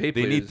they need to pay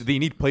They players.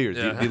 need players.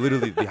 Yeah. They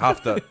literally they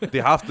have to They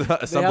have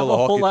assemble a a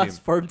whole hockey ass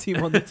team. farm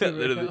team on the team. right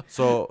Literally. now.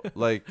 So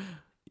like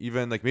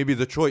even like maybe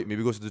Detroit,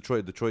 maybe goes to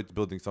Detroit. Detroit's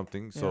building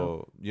something.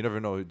 So you never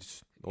know.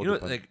 It's all you know,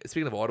 depends. like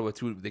speaking of Ottawa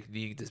too, they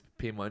need to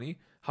pay money.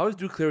 How is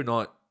Duclair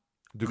not?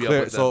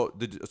 Duclair.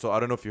 like So I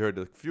don't know if you heard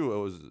it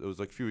was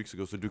like a few weeks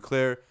ago. So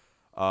Duclair,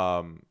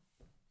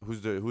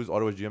 who's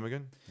Ottawa's GM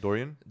again?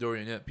 Dorian.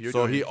 Dorian, yeah, Peter So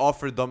Dorian. he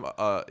offered them.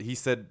 He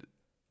said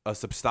a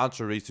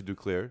substantial raise to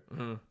Duclair.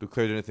 Mhm.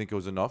 Duclair didn't think it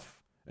was enough,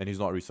 and he's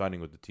not re-signing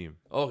with the team.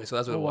 Oh, okay, so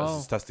that's what Oh, it was. wow.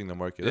 He's testing the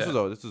market. Yeah.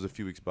 This was a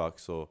few weeks back.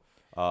 So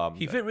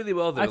He fit really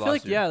well there. I feel last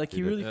like year. yeah, like he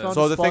He did. really Yeah. found.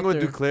 so a the spot thing with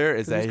there, Duclair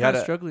is 'cause that he's he had kinda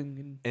an struggling.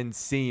 And,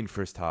 insane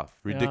first half,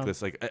 Yeah.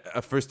 ridiculous. Like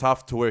a first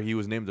half to where he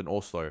was named an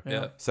All-Star. yeah,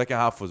 Yeah. Second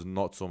half was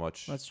not so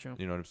much. that's true.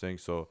 You know what I'm saying?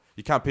 So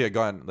you can't pay a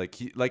guy on, like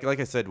he like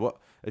I said. What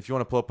if you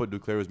want to pull up what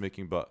Duclair was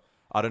making? But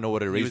I don't know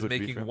what a He raise was would be.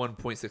 making For him.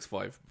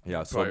 1.65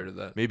 Yeah, so prior to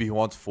that. maybe he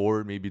wants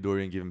 4. Maybe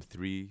Dorian gave him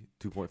 3,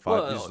 2.5.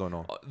 Well, you just don't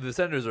know. The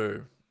Senators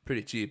are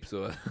pretty cheap,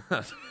 so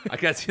I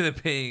can't see them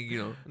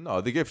paying.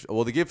 No, they gave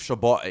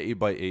Shabbat an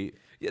 8x8.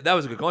 Yeah, that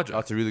was a good contract.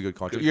 That's a really good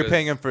contract. Good, You're because-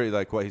 paying him for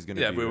like what he's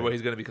gonna Yeah, be. but right? what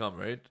he's gonna become,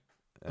 right?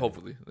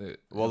 Hopefully.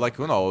 Well, like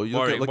no, you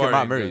Barring- look at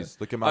Matt barring, Murray's.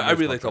 Look at Matt I Murray's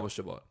really like contract.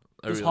 Thomas Chabot.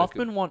 I Does really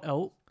Hoffman want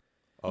out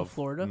of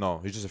Florida? No,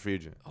 he's just a free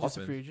agent. Just a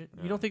Hoffman. free agent.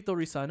 Yeah. You don't think they'll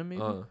resign him?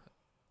 Maybe.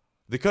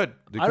 They could.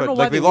 They I don't could. know Like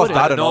why they they lost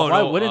wouldn't. that no, enough.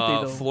 Why wouldn't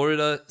they, though?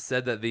 Florida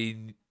said that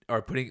they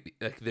are putting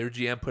like their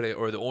GM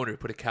or the owner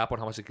put a cap on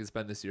how much they can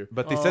spend this year.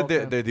 But they Oh, said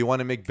okay. they want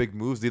to make big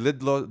moves. They lose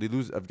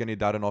Evgeny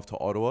Dadonov to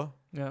Ottawa.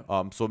 Yeah.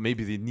 So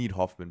maybe they need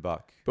Hoffman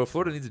back. But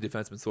Florida needs a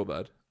defenseman so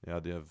bad. Yeah,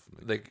 they have.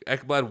 Like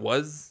Ekblad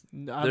was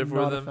I'm there for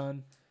not them. a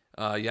fan.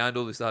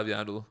 Yandel. They still have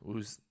Yandel,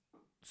 who's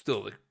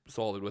still like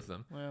solid with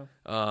them. Yeah.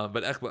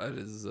 But Ekblad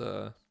is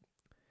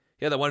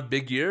he had that one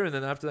big year, and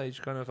then after that he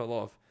just kind of fell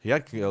off. He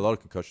had a lot of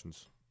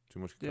concussions. Too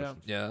much Yeah.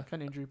 concussions. Yeah.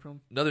 Kind of injury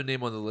prone. Another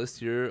name on the list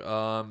here,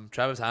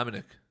 Travis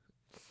Hamonic,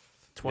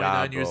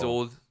 29 years bro.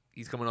 old.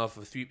 He's coming off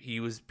of he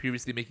was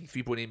previously making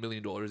 $3.8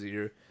 million a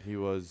year. He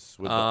was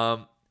with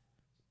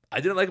I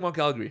didn't like him on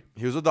Calgary.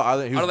 he was with the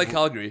Island. I don't like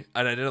Calgary,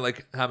 and I didn't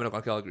like Hamonic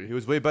on Calgary. He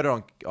was way better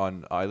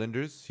on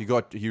Islanders.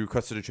 He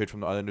requested a trade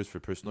from the Islanders for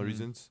personal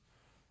reasons,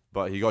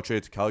 but he got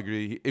traded to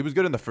Calgary. He was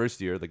good in the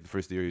first year, like the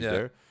first year he was Yeah.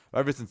 there.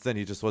 Ever since then,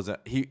 he just wasn't.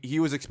 He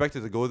was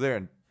expected to go there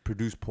and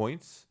produce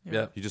points.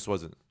 Yeah. He just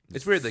wasn't.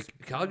 It's weird. Like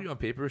Calgary on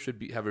paper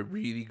should have a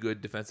really good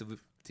defensive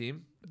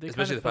team, They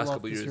especially kinda the past fell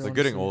couple off this years. year, They're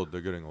getting honestly. old.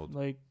 They're getting old.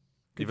 Like,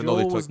 Even though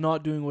they Gaudreau was took-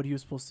 not doing what he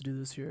was supposed to do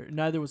this year.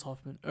 Neither was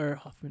Hoffman.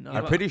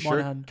 I'm pretty sure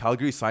Monahan.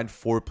 Calgary signed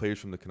 4 players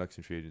from the Canucks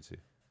in free agency.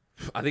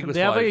 I think it was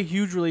They have five. like a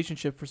huge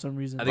relationship for some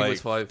reason. I think it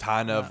was five.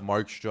 Tanev, Yeah.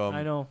 Markstrom.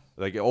 I know.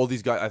 Like all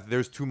these guys.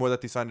 There's 2 more that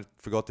they signed.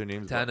 Forgot their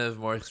names. but- Tanev,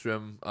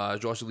 Markstrom,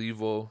 Josh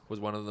Levo was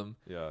one of them.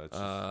 Yeah, it's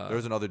just, there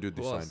was another dude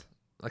they Who else? signed.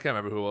 I can't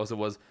remember who else it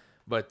was,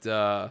 but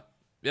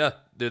yeah,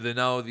 they're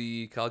now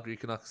the Calgary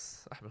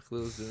Canucks. Ahmed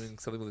Khalil's doing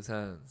something with his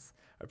hands.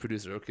 Our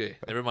producer. Okay,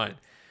 never mind.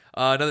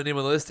 Another name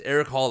on the list,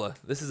 Eric Holla.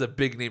 This is a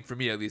big name for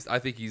me, at least. I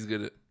think he's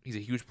good. He's a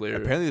huge player.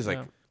 Apparently, there's like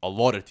Yeah. a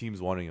lot of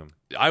teams wanting him.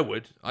 I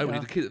would. Yeah.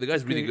 The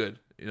guy's really Great. good.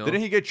 You know,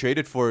 Didn't he get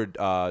traded for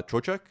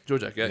Trocheck?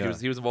 Trocheck, yeah, Yeah.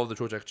 he was involved in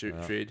the Trocheck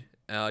Yeah. trade.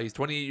 He's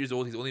 28 years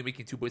old. He's only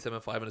making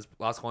 2.75 in his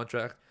last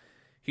contract.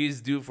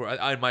 He's due for,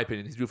 in my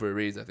opinion, he's due for a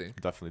raise. I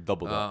think. Definitely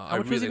double that. I How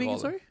much was he really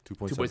making? like Holla. Sorry.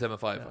 2.7.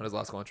 2.75 Yeah. on his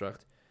last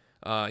contract.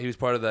 He was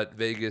part of that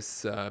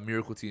Vegas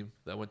Miracle team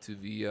that went to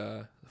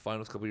the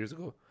finals a couple years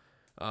ago.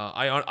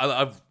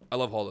 I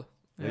love Holla.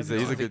 Yeah, He's me a,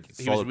 he's too. a good, He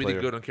was solid really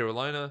player. good on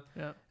Carolina,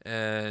 Yeah.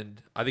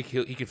 and I think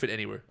he can fit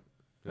anywhere.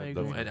 Yeah, I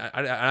agree. definitely.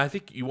 And I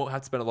think you won't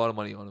have to spend a lot of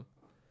money on him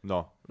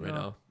No. right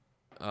No.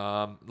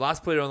 now.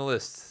 Last player on the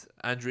list,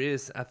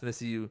 Andreas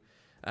Athanasiou,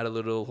 add a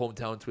little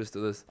hometown twist to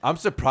this. I'm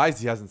surprised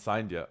he hasn't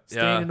signed yet.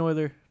 Staying Yeah. in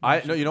Oiler.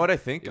 No, you know what I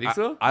think? You think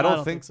so? I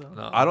don't think. so.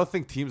 No. I don't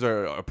think teams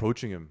are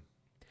approaching him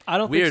I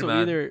don't Weird, think so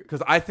man. either.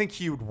 because I think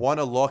he would want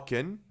to lock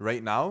in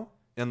right now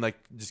and like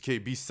just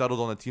be settled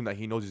on a team that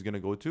he knows he's gonna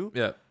go to.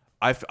 Yeah,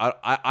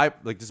 I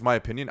like this is my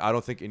opinion. I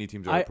don't think any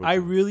teams are approaching I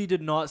him. really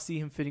did not see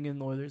him fitting in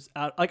the Oilers.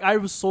 Like I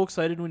was so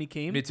excited when he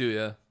came, me too.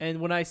 Yeah,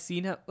 and when I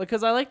seen him, like,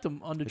 because I liked him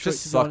on Detroit.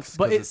 just to be honest. sucks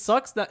but 'cause it it's-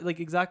 sucks that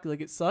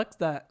it sucks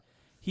that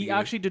he Yeah.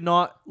 actually did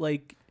not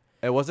like.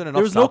 It wasn't enough.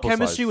 There was no sample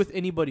chemistry size. with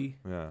anybody.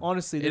 Yeah.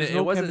 Honestly, and there was it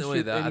no wasn't chemistry only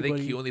with that. I think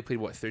anybody. he only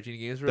played 13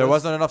 games. For There us?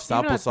 wasn't enough Even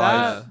sample at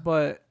size. that,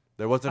 but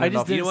There wasn't I just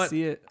enough. didn't You know what?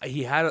 see it.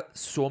 He had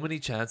so many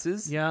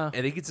chances. Yeah.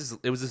 I think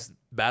it was just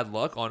bad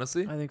luck,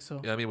 honestly. I think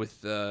so. Yeah, I mean,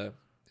 with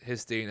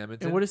his stay in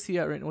Edmonton, And what is he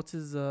at right now? What's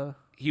his?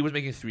 he was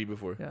making 3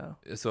 before.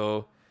 Yeah.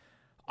 So,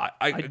 I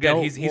again,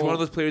 doubt he's one we'll- of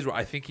those players where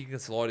I think he can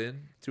slot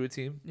in to a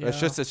team. Yeah. It's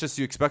just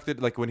you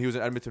expected like when he was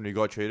in Edmonton when he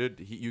got traded,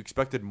 you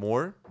expected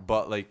more,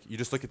 but like you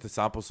just look at the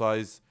sample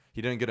size.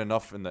 He didn't get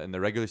enough in the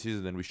regular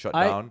season. Then we shut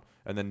down,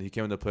 and then he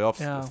came in the playoffs.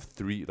 Yeah.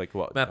 3 like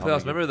what? Man, how many playoffs.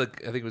 games? Remember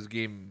I think it was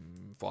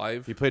game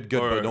 5. He played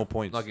good, Or but no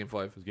points. Not game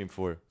 5. It was game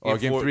 4 Game or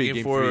game 4, 3. Game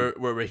Game 4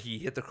 3. where he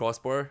hit the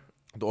crossbar.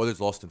 The Oilers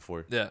lost in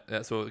 4.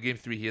 Yeah. So game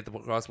 3 he hit the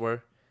crossbar.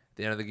 At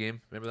the end of the game.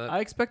 Remember that?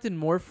 I expected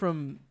more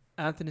from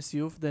Anthony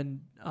Siouf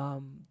than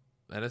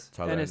Ennis.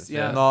 Tyler Ennis. Ennis.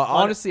 Yeah. No,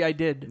 honestly, I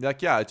did.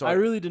 like yeah, it's I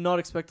really did not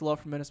expect a lot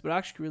from Ennis, but I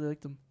actually really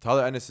liked him.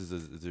 Tyler Ennis is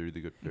a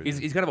really good player.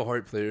 He's kind of a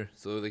hard player.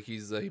 So like he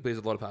plays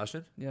with a lot of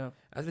passion. Yeah.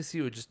 Anthony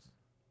Siouf just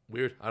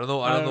weird. I don't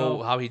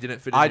know how he didn't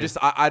fit. I in just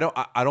I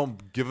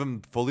don't give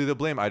him fully the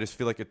blame. I just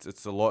feel like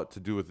it's a lot to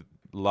do with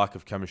lack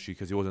of chemistry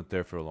because he wasn't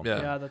there for a long Yeah.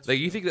 time. Yeah, that's like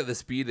you think that the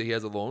speed that he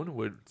has alone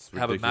would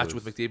have a match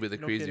with ridiculous. McDavid like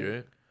No crazy, kidding.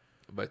 right?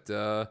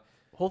 But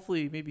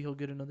hopefully maybe he'll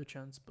get another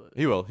chance, but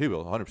He will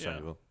 100% Yeah.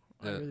 he will.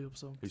 I Yeah. really hope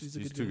so. He's a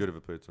too guy. good of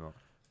a player to not.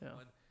 Yeah.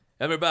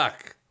 and we're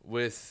back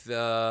with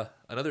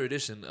another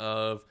edition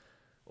of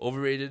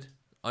Overrated,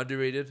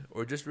 Underrated,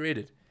 or Just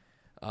Rated.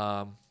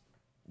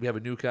 We have a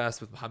new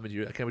cast with Mohammed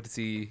here. I can't wait to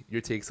see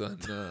your takes on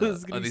This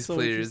is gonna on be these so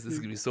players. This is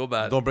interesting. gonna be so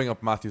bad. Don't bring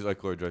up Matthews,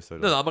 Eichel, or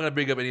Draisaitl. No, I'm not gonna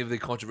bring up any of the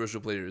controversial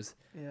players.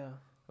 Yeah.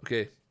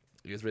 Okay,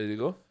 you guys ready to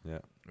go? Yeah.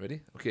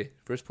 Ready? Okay,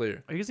 first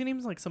player. Are you gonna name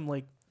like some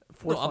like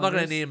four? No, I'm not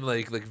gonna finalists? name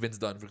like Vince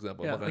Dunn, for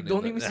example. Yeah, I'm not like gonna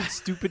don't name me that. some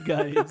stupid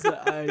guys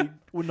that I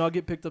would not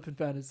get picked up in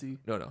fantasy.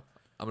 No.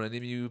 I'm gonna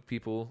name you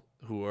people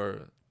who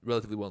are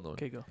relatively well known.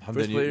 Okay, go.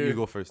 Hamdan, you player-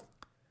 go first.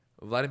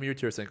 Vladimir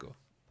Tarasenko.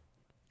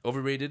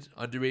 Overrated,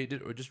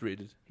 underrated, or just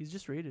rated? He's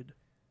just rated.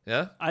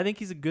 Yeah? I think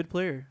he's a good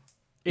player.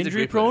 He's a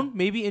Injury great player. prone,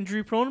 maybe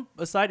injury prone.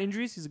 Aside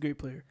injuries, he's a great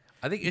player.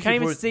 I think You injury can't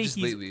even report say just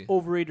he's lately.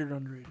 overrated or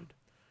underrated.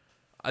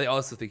 I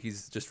also think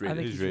he's just rated.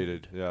 think He's he's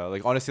rated. Yeah,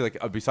 like honestly,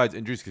 like besides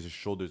injuries, because his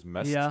shoulder's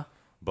messed. Yeah,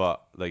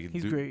 But like,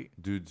 he's great.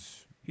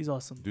 Dude's He's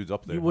awesome.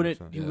 up there. You wouldn't.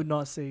 100%. You Yeah. would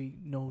not say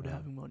no to Yeah.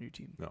 having him on your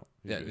team. No.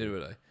 he's Yeah, great. neither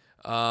would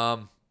I.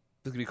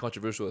 This could be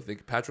controversial, I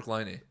think. Patrick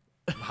Laine.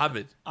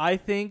 Mohammed. I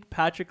think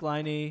Patrick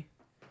Laine.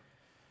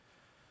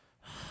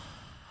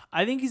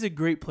 I think he's a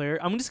great player.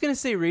 I'm just gonna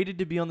say rated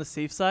to be on the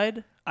safe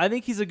side. I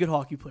think he's a good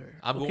hockey player.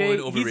 I'm going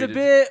He's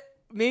overrated.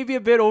 maybe a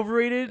bit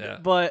overrated, Yeah.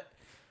 but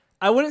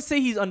I wouldn't say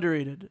he's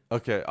underrated.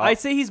 Okay. I'd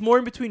say he's more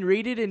in between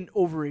rated and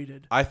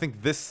overrated. I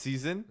think this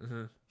season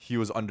Mhm. he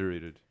was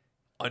underrated.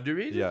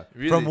 Underrated? Yeah.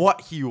 Really? From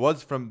what he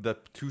was from the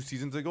 2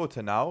 seasons ago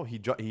to now, he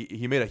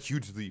made a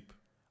huge leap.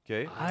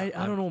 Okay. I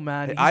don't know,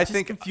 man. He I just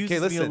think confuses okay.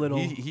 Listen, me a little.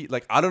 he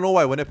like I don't know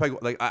why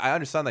Winnipeg like I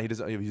understand that he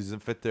doesn't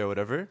fit there or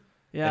whatever.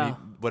 yeah.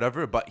 And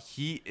whatever, but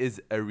he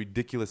is a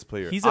ridiculous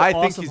player. He's an I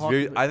think awesome he's hockey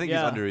very. player. I think he's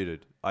Yeah.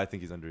 underrated. I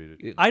think he's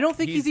underrated. I don't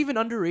think he's even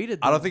underrated.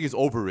 I don't though. think he's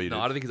overrated. No,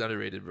 I don't think he's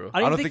underrated, bro.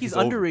 I don't think he's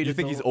over- underrated. You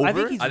think though. he's I think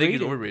over? he's I think he's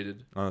rated.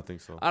 overrated. I don't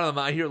think so. I don't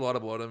know, man. I hear a lot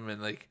about him,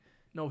 and like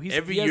No, he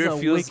every has year a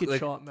feels wicked like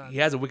shot, man. he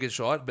has a wicked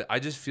shot, but I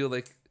just feel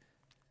like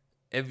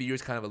every year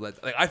is kind of a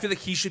let. Like I feel like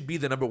he should be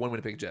the number 1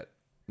 Winnipeg Jet.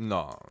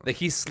 No. Like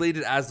he's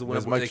slated as the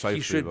There's winner. Mike Like he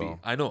Scheifele, should though. be.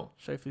 I know,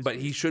 Scheifele's but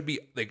great. he should be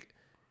like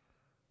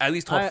at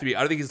least top I- 3. I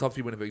don't think he's top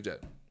 3 Winnipeg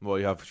Jet. Well,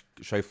 you have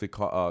Scheifele,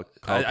 Kyle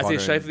I say Connor,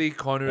 Scheifele,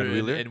 Connor, and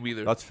Wheeler? and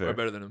Wheeler. That's fair. Are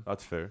better than him.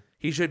 That's fair.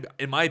 He should,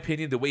 in my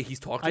opinion, the way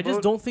he's talked I about.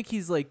 just don't think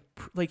he's like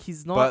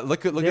he's not. But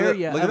look at there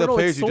yet. look I at the don't know,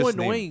 players it's you so just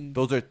annoying. named.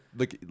 Those are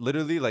like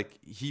literally like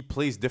he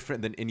plays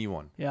different than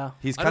anyone. Yeah.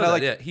 He's I kind know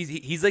of that, like yeah.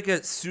 He's like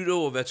a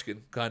pseudo Ovechkin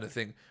kind of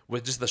thing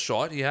with just the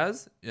shot he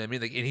has. You know what I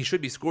mean? Like, and he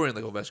should be scoring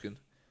like Ovechkin.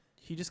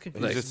 He just he's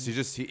confuses me.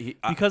 just he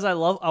because I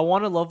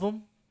want to love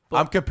him. But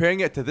I'm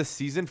comparing it to this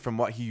season from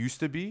what he used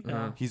to be.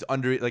 Yeah. He's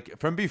under like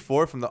from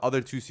before from the other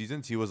 2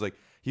 seasons. He was like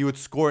he would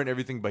score and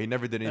everything, but he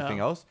never did anything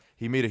Yeah. else.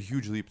 He made a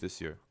huge leap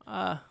this year.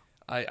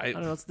 I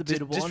don't know. It's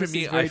debatable. Just for Honestly,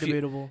 me, it's very I feel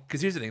debatable.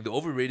 because here's the thing: the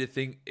overrated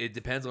thing. It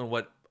depends on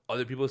what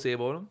other people say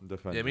about him.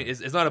 Depends, You know what I mean,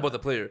 yeah. it's not about the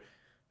player.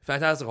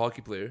 Fantastic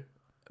hockey player,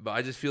 but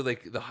I just feel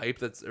like the hype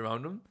that's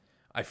around him.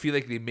 I feel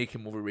like they make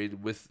him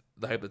overrated with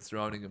the hype that's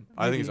surrounding him.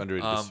 I think he's Maybe.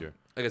 underrated this year.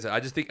 Like I said,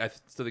 I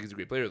still think he's a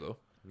great player though.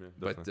 Yeah,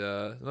 But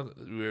definitely.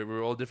 look,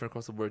 we're all different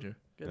across the board here.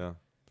 Good. yeah.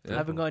 I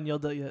haven't gotten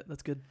yelled at yet.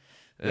 That's good.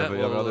 Yeah, but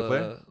you have another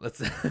player? Let's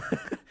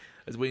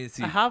let's wait and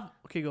see. I have.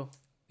 Okay, go.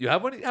 You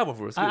have one? You have one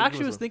for us. I Give actually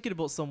us was one. thinking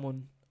about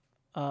someone.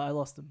 I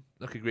lost him.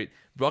 Okay, great.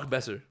 Brock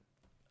Besser.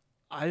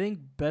 I think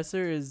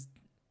Besser is.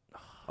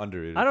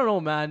 Underrated. I don't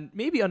know, man.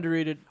 Maybe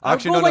underrated.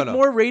 Actually, I'll go no, like no, no.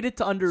 more rated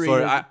to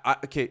underrated. Sorry,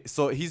 okay.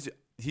 So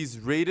he's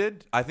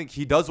rated. I think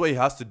he does what he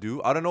has to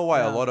do. I don't know why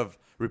Yeah. a lot of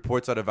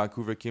reports out of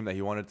Vancouver came that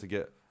he wanted to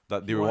get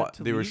that He wanted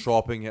to they were leave?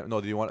 shopping him.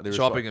 No, they were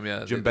Shopping him,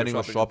 yeah. Jim They're Benning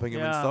was shopping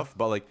him and Yeah. stuff.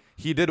 But like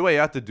he did what he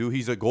had to do.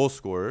 He's a goal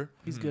scorer.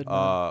 He's good.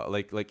 Man.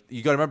 Like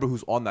you gotta remember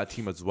who's on that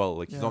team as well.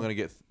 Like Yeah. he's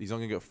not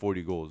gonna get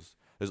 40 goals.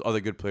 There's other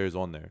good players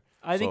on there.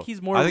 I think So,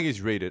 he's more. I think he's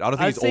rated. I don't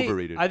think I'd he's say-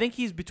 overrated. I think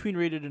he's between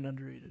rated and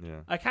underrated. Yeah.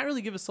 I can't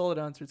really give a solid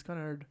answer. It's kind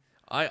of hard.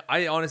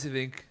 I honestly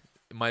think,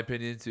 in my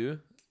opinion too,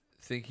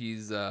 think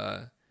he's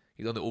on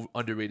the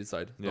underrated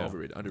side. Not Yeah.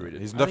 overrated. Underrated.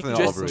 He's I think definitely not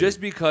he's overrated.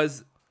 just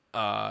because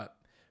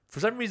for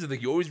some reason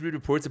like you always read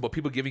reports about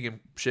people giving him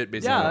shit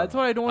basically. Yeah, that's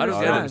what I don't I don't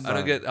understand. get it. I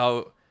don't get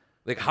how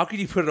like how can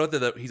you put it out there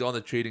that he's on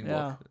the trading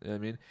block? You know what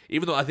I mean?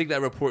 Even though I think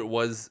that report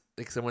was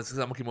like someone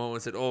came out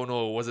and said, "Oh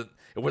no, it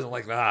wasn't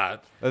like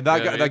that." That You know guy,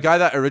 what I mean? that guy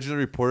that originally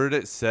reported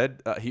it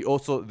said he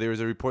also there was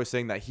a report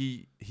saying that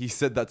he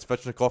said that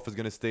Svechnikov is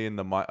gonna stay in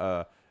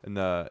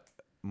the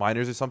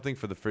minors or something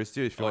for the first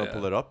year. If you Oh, want to yeah.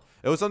 pull it up,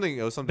 it was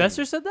something.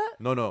 Besser said that.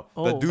 No, the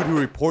Oh. dude who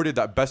reported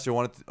that Besser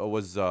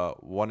was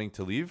wanting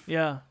to leave,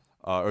 Yeah.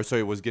 or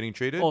sorry, was getting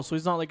traded. Oh, so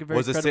he's not like a very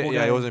was the credible same? guy.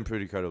 Yeah, he wasn't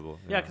pretty credible.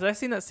 Yeah, because I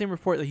seen that same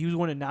report that he was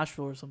one in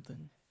Nashville or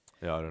something.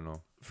 yeah, I don't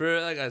know. For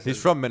like I said,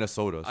 He's from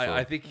Minnesota. So.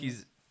 I think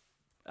he's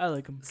I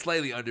like him.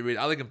 slightly underrated.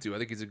 I like him too. I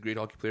think he's a great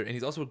hockey player, and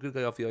he's also a good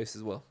guy off the ice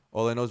as well.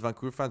 all I know is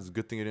Vancouver fans. It's a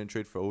good thing he didn't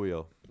trade for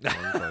OEL.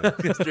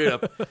 Straight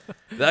up,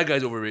 that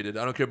guy's overrated.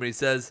 I don't care what he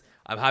says.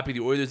 I'm happy the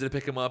Oilers didn't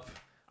pick him up.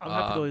 I'm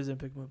happy the Oilers didn't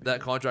pick him up.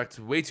 That contract's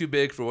way too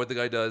big for what the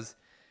guy does.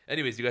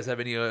 Anyways, do you guys have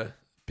any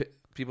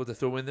people to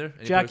throw in there?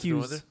 Any Jack players to throw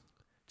in Hughes. there?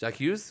 Jack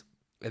Hughes.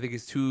 I think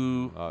it's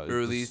too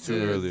early It's to,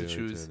 too early to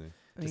choose too early.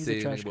 I to think he's say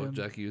a trash anything about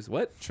can. Jack Hughes.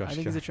 What? I Trash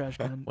think he's can. a trash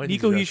can. Why do you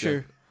Nico think he's a trash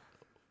Heischer.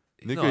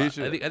 Nico No,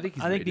 Hischier. I think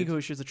he's I think rated. Nico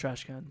Heischer's a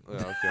trash can. Yeah,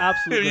 okay.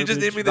 Absolutely. You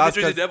just named me the That's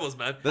New Jersey 'cause- Devils,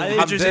 man. That's The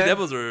New Jersey Hamdan-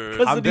 Devils are.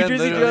 Because the New Hamdan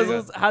Jersey literally-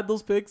 Devils had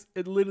those picks,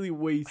 it literally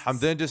wastes.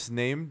 Hamdan just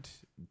named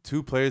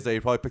 2 players that he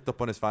probably picked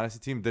up on his fantasy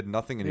team, did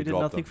nothing, and They he did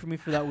dropped nothing them. for me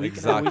for that week.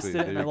 Exactly. And I wasted it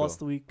There and you I lost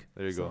go. the week.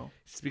 There you go.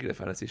 So, Speaking of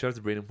fantasy, shout out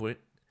to Braden Point.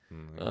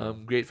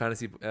 Mm, Great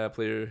fantasy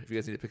player. If you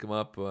guys need to pick him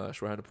up,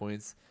 short-handed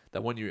points.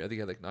 That one year, I think he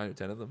had like 9 or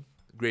 10 of them.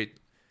 Great.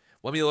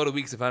 Won me a lot of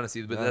weeks in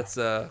fantasy, but Yeah. that's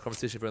a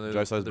conversation for another.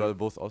 Drysdale's another- better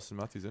both Austin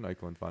Matthews and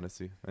Eichel in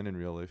fantasy and in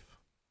real life.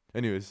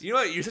 Anyways, You know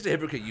what? You're such a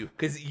hypocrite,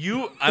 because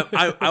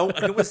I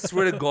can almost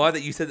swear to God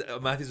that you said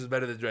Matthews was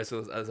better than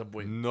Drysdale at some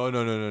point.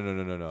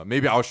 no.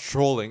 Maybe I was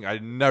trolling. I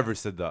never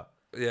said that.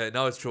 Yeah,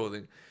 now it's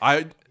trolling.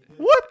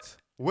 What?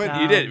 When? Nah.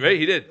 He did, right?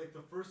 He did. Like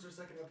the first or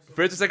second episode.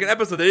 First or second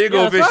episode. There you Yeah,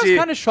 go, that's why I Fishy. was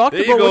kind of shocked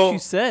There you about go. what you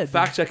said.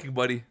 Fact checking,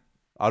 buddy.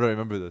 I don't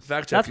remember this.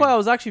 Fact checking. That's why I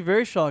was actually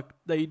very shocked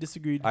that you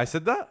disagreed. I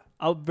said that?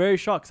 I was very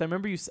shocked 'cause I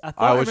remember you. I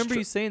thought I I was remember tr-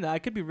 you saying that. I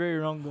could be very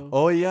wrong though.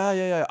 Oh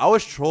yeah. I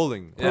was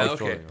trolling. I Yeah, was okay.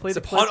 trolling. Play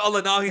the Subhan clip.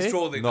 Allah, now he's Eh?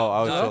 trolling. No,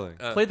 I was No? trolling.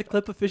 Play the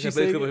clip of Fishy Yeah,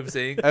 play the saying. clip of him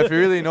saying. If you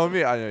really know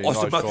me, I know. You know I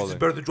Austin was Matthews is trolling.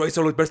 better than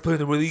Drysdale, best player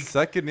in the league.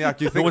 Second, yeah.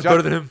 You No think one's Jack,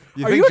 better than him.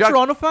 You Are think you a Jack,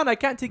 Toronto fan? I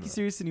can't take you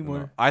serious anymore.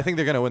 No. I think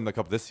they're gonna win the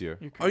cup this year.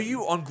 You're Are crazy.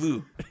 you on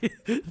glue?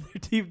 Their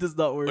team does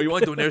not work. Are you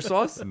on donair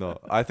sauce? No,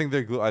 I think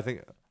they're.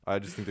 I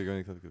just think they're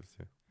going to the cup this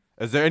year.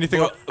 Is there anything?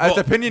 Bro, It's bro,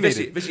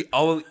 opinionated. Fishy,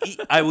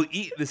 I will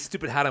eat this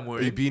stupid hat I'm A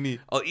wearing. beanie.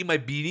 I'll eat my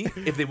beanie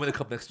if they win the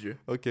cup next year.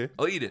 Okay.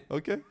 I'll eat it.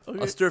 Okay.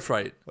 I'll stir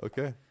fry it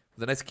Okay.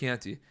 with a nice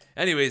Chianti.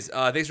 Anyways,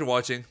 thanks for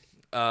watching.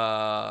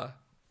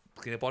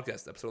 Clean Up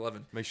Podcast, episode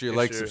 11. Make sure you Make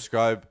like, sure-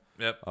 subscribe.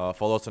 Yep.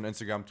 Follow us on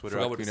Instagram, Twitter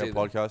Forgot at what to Clean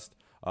Up say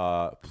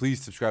Podcast.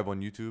 Please subscribe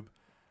on YouTube.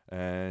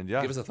 And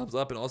yeah, Give us a thumbs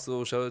up and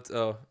also shout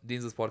out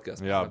Dean's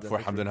podcast. yeah. Make Before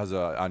sure- Hamdan has an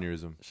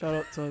aneurysm. Shout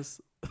out to us.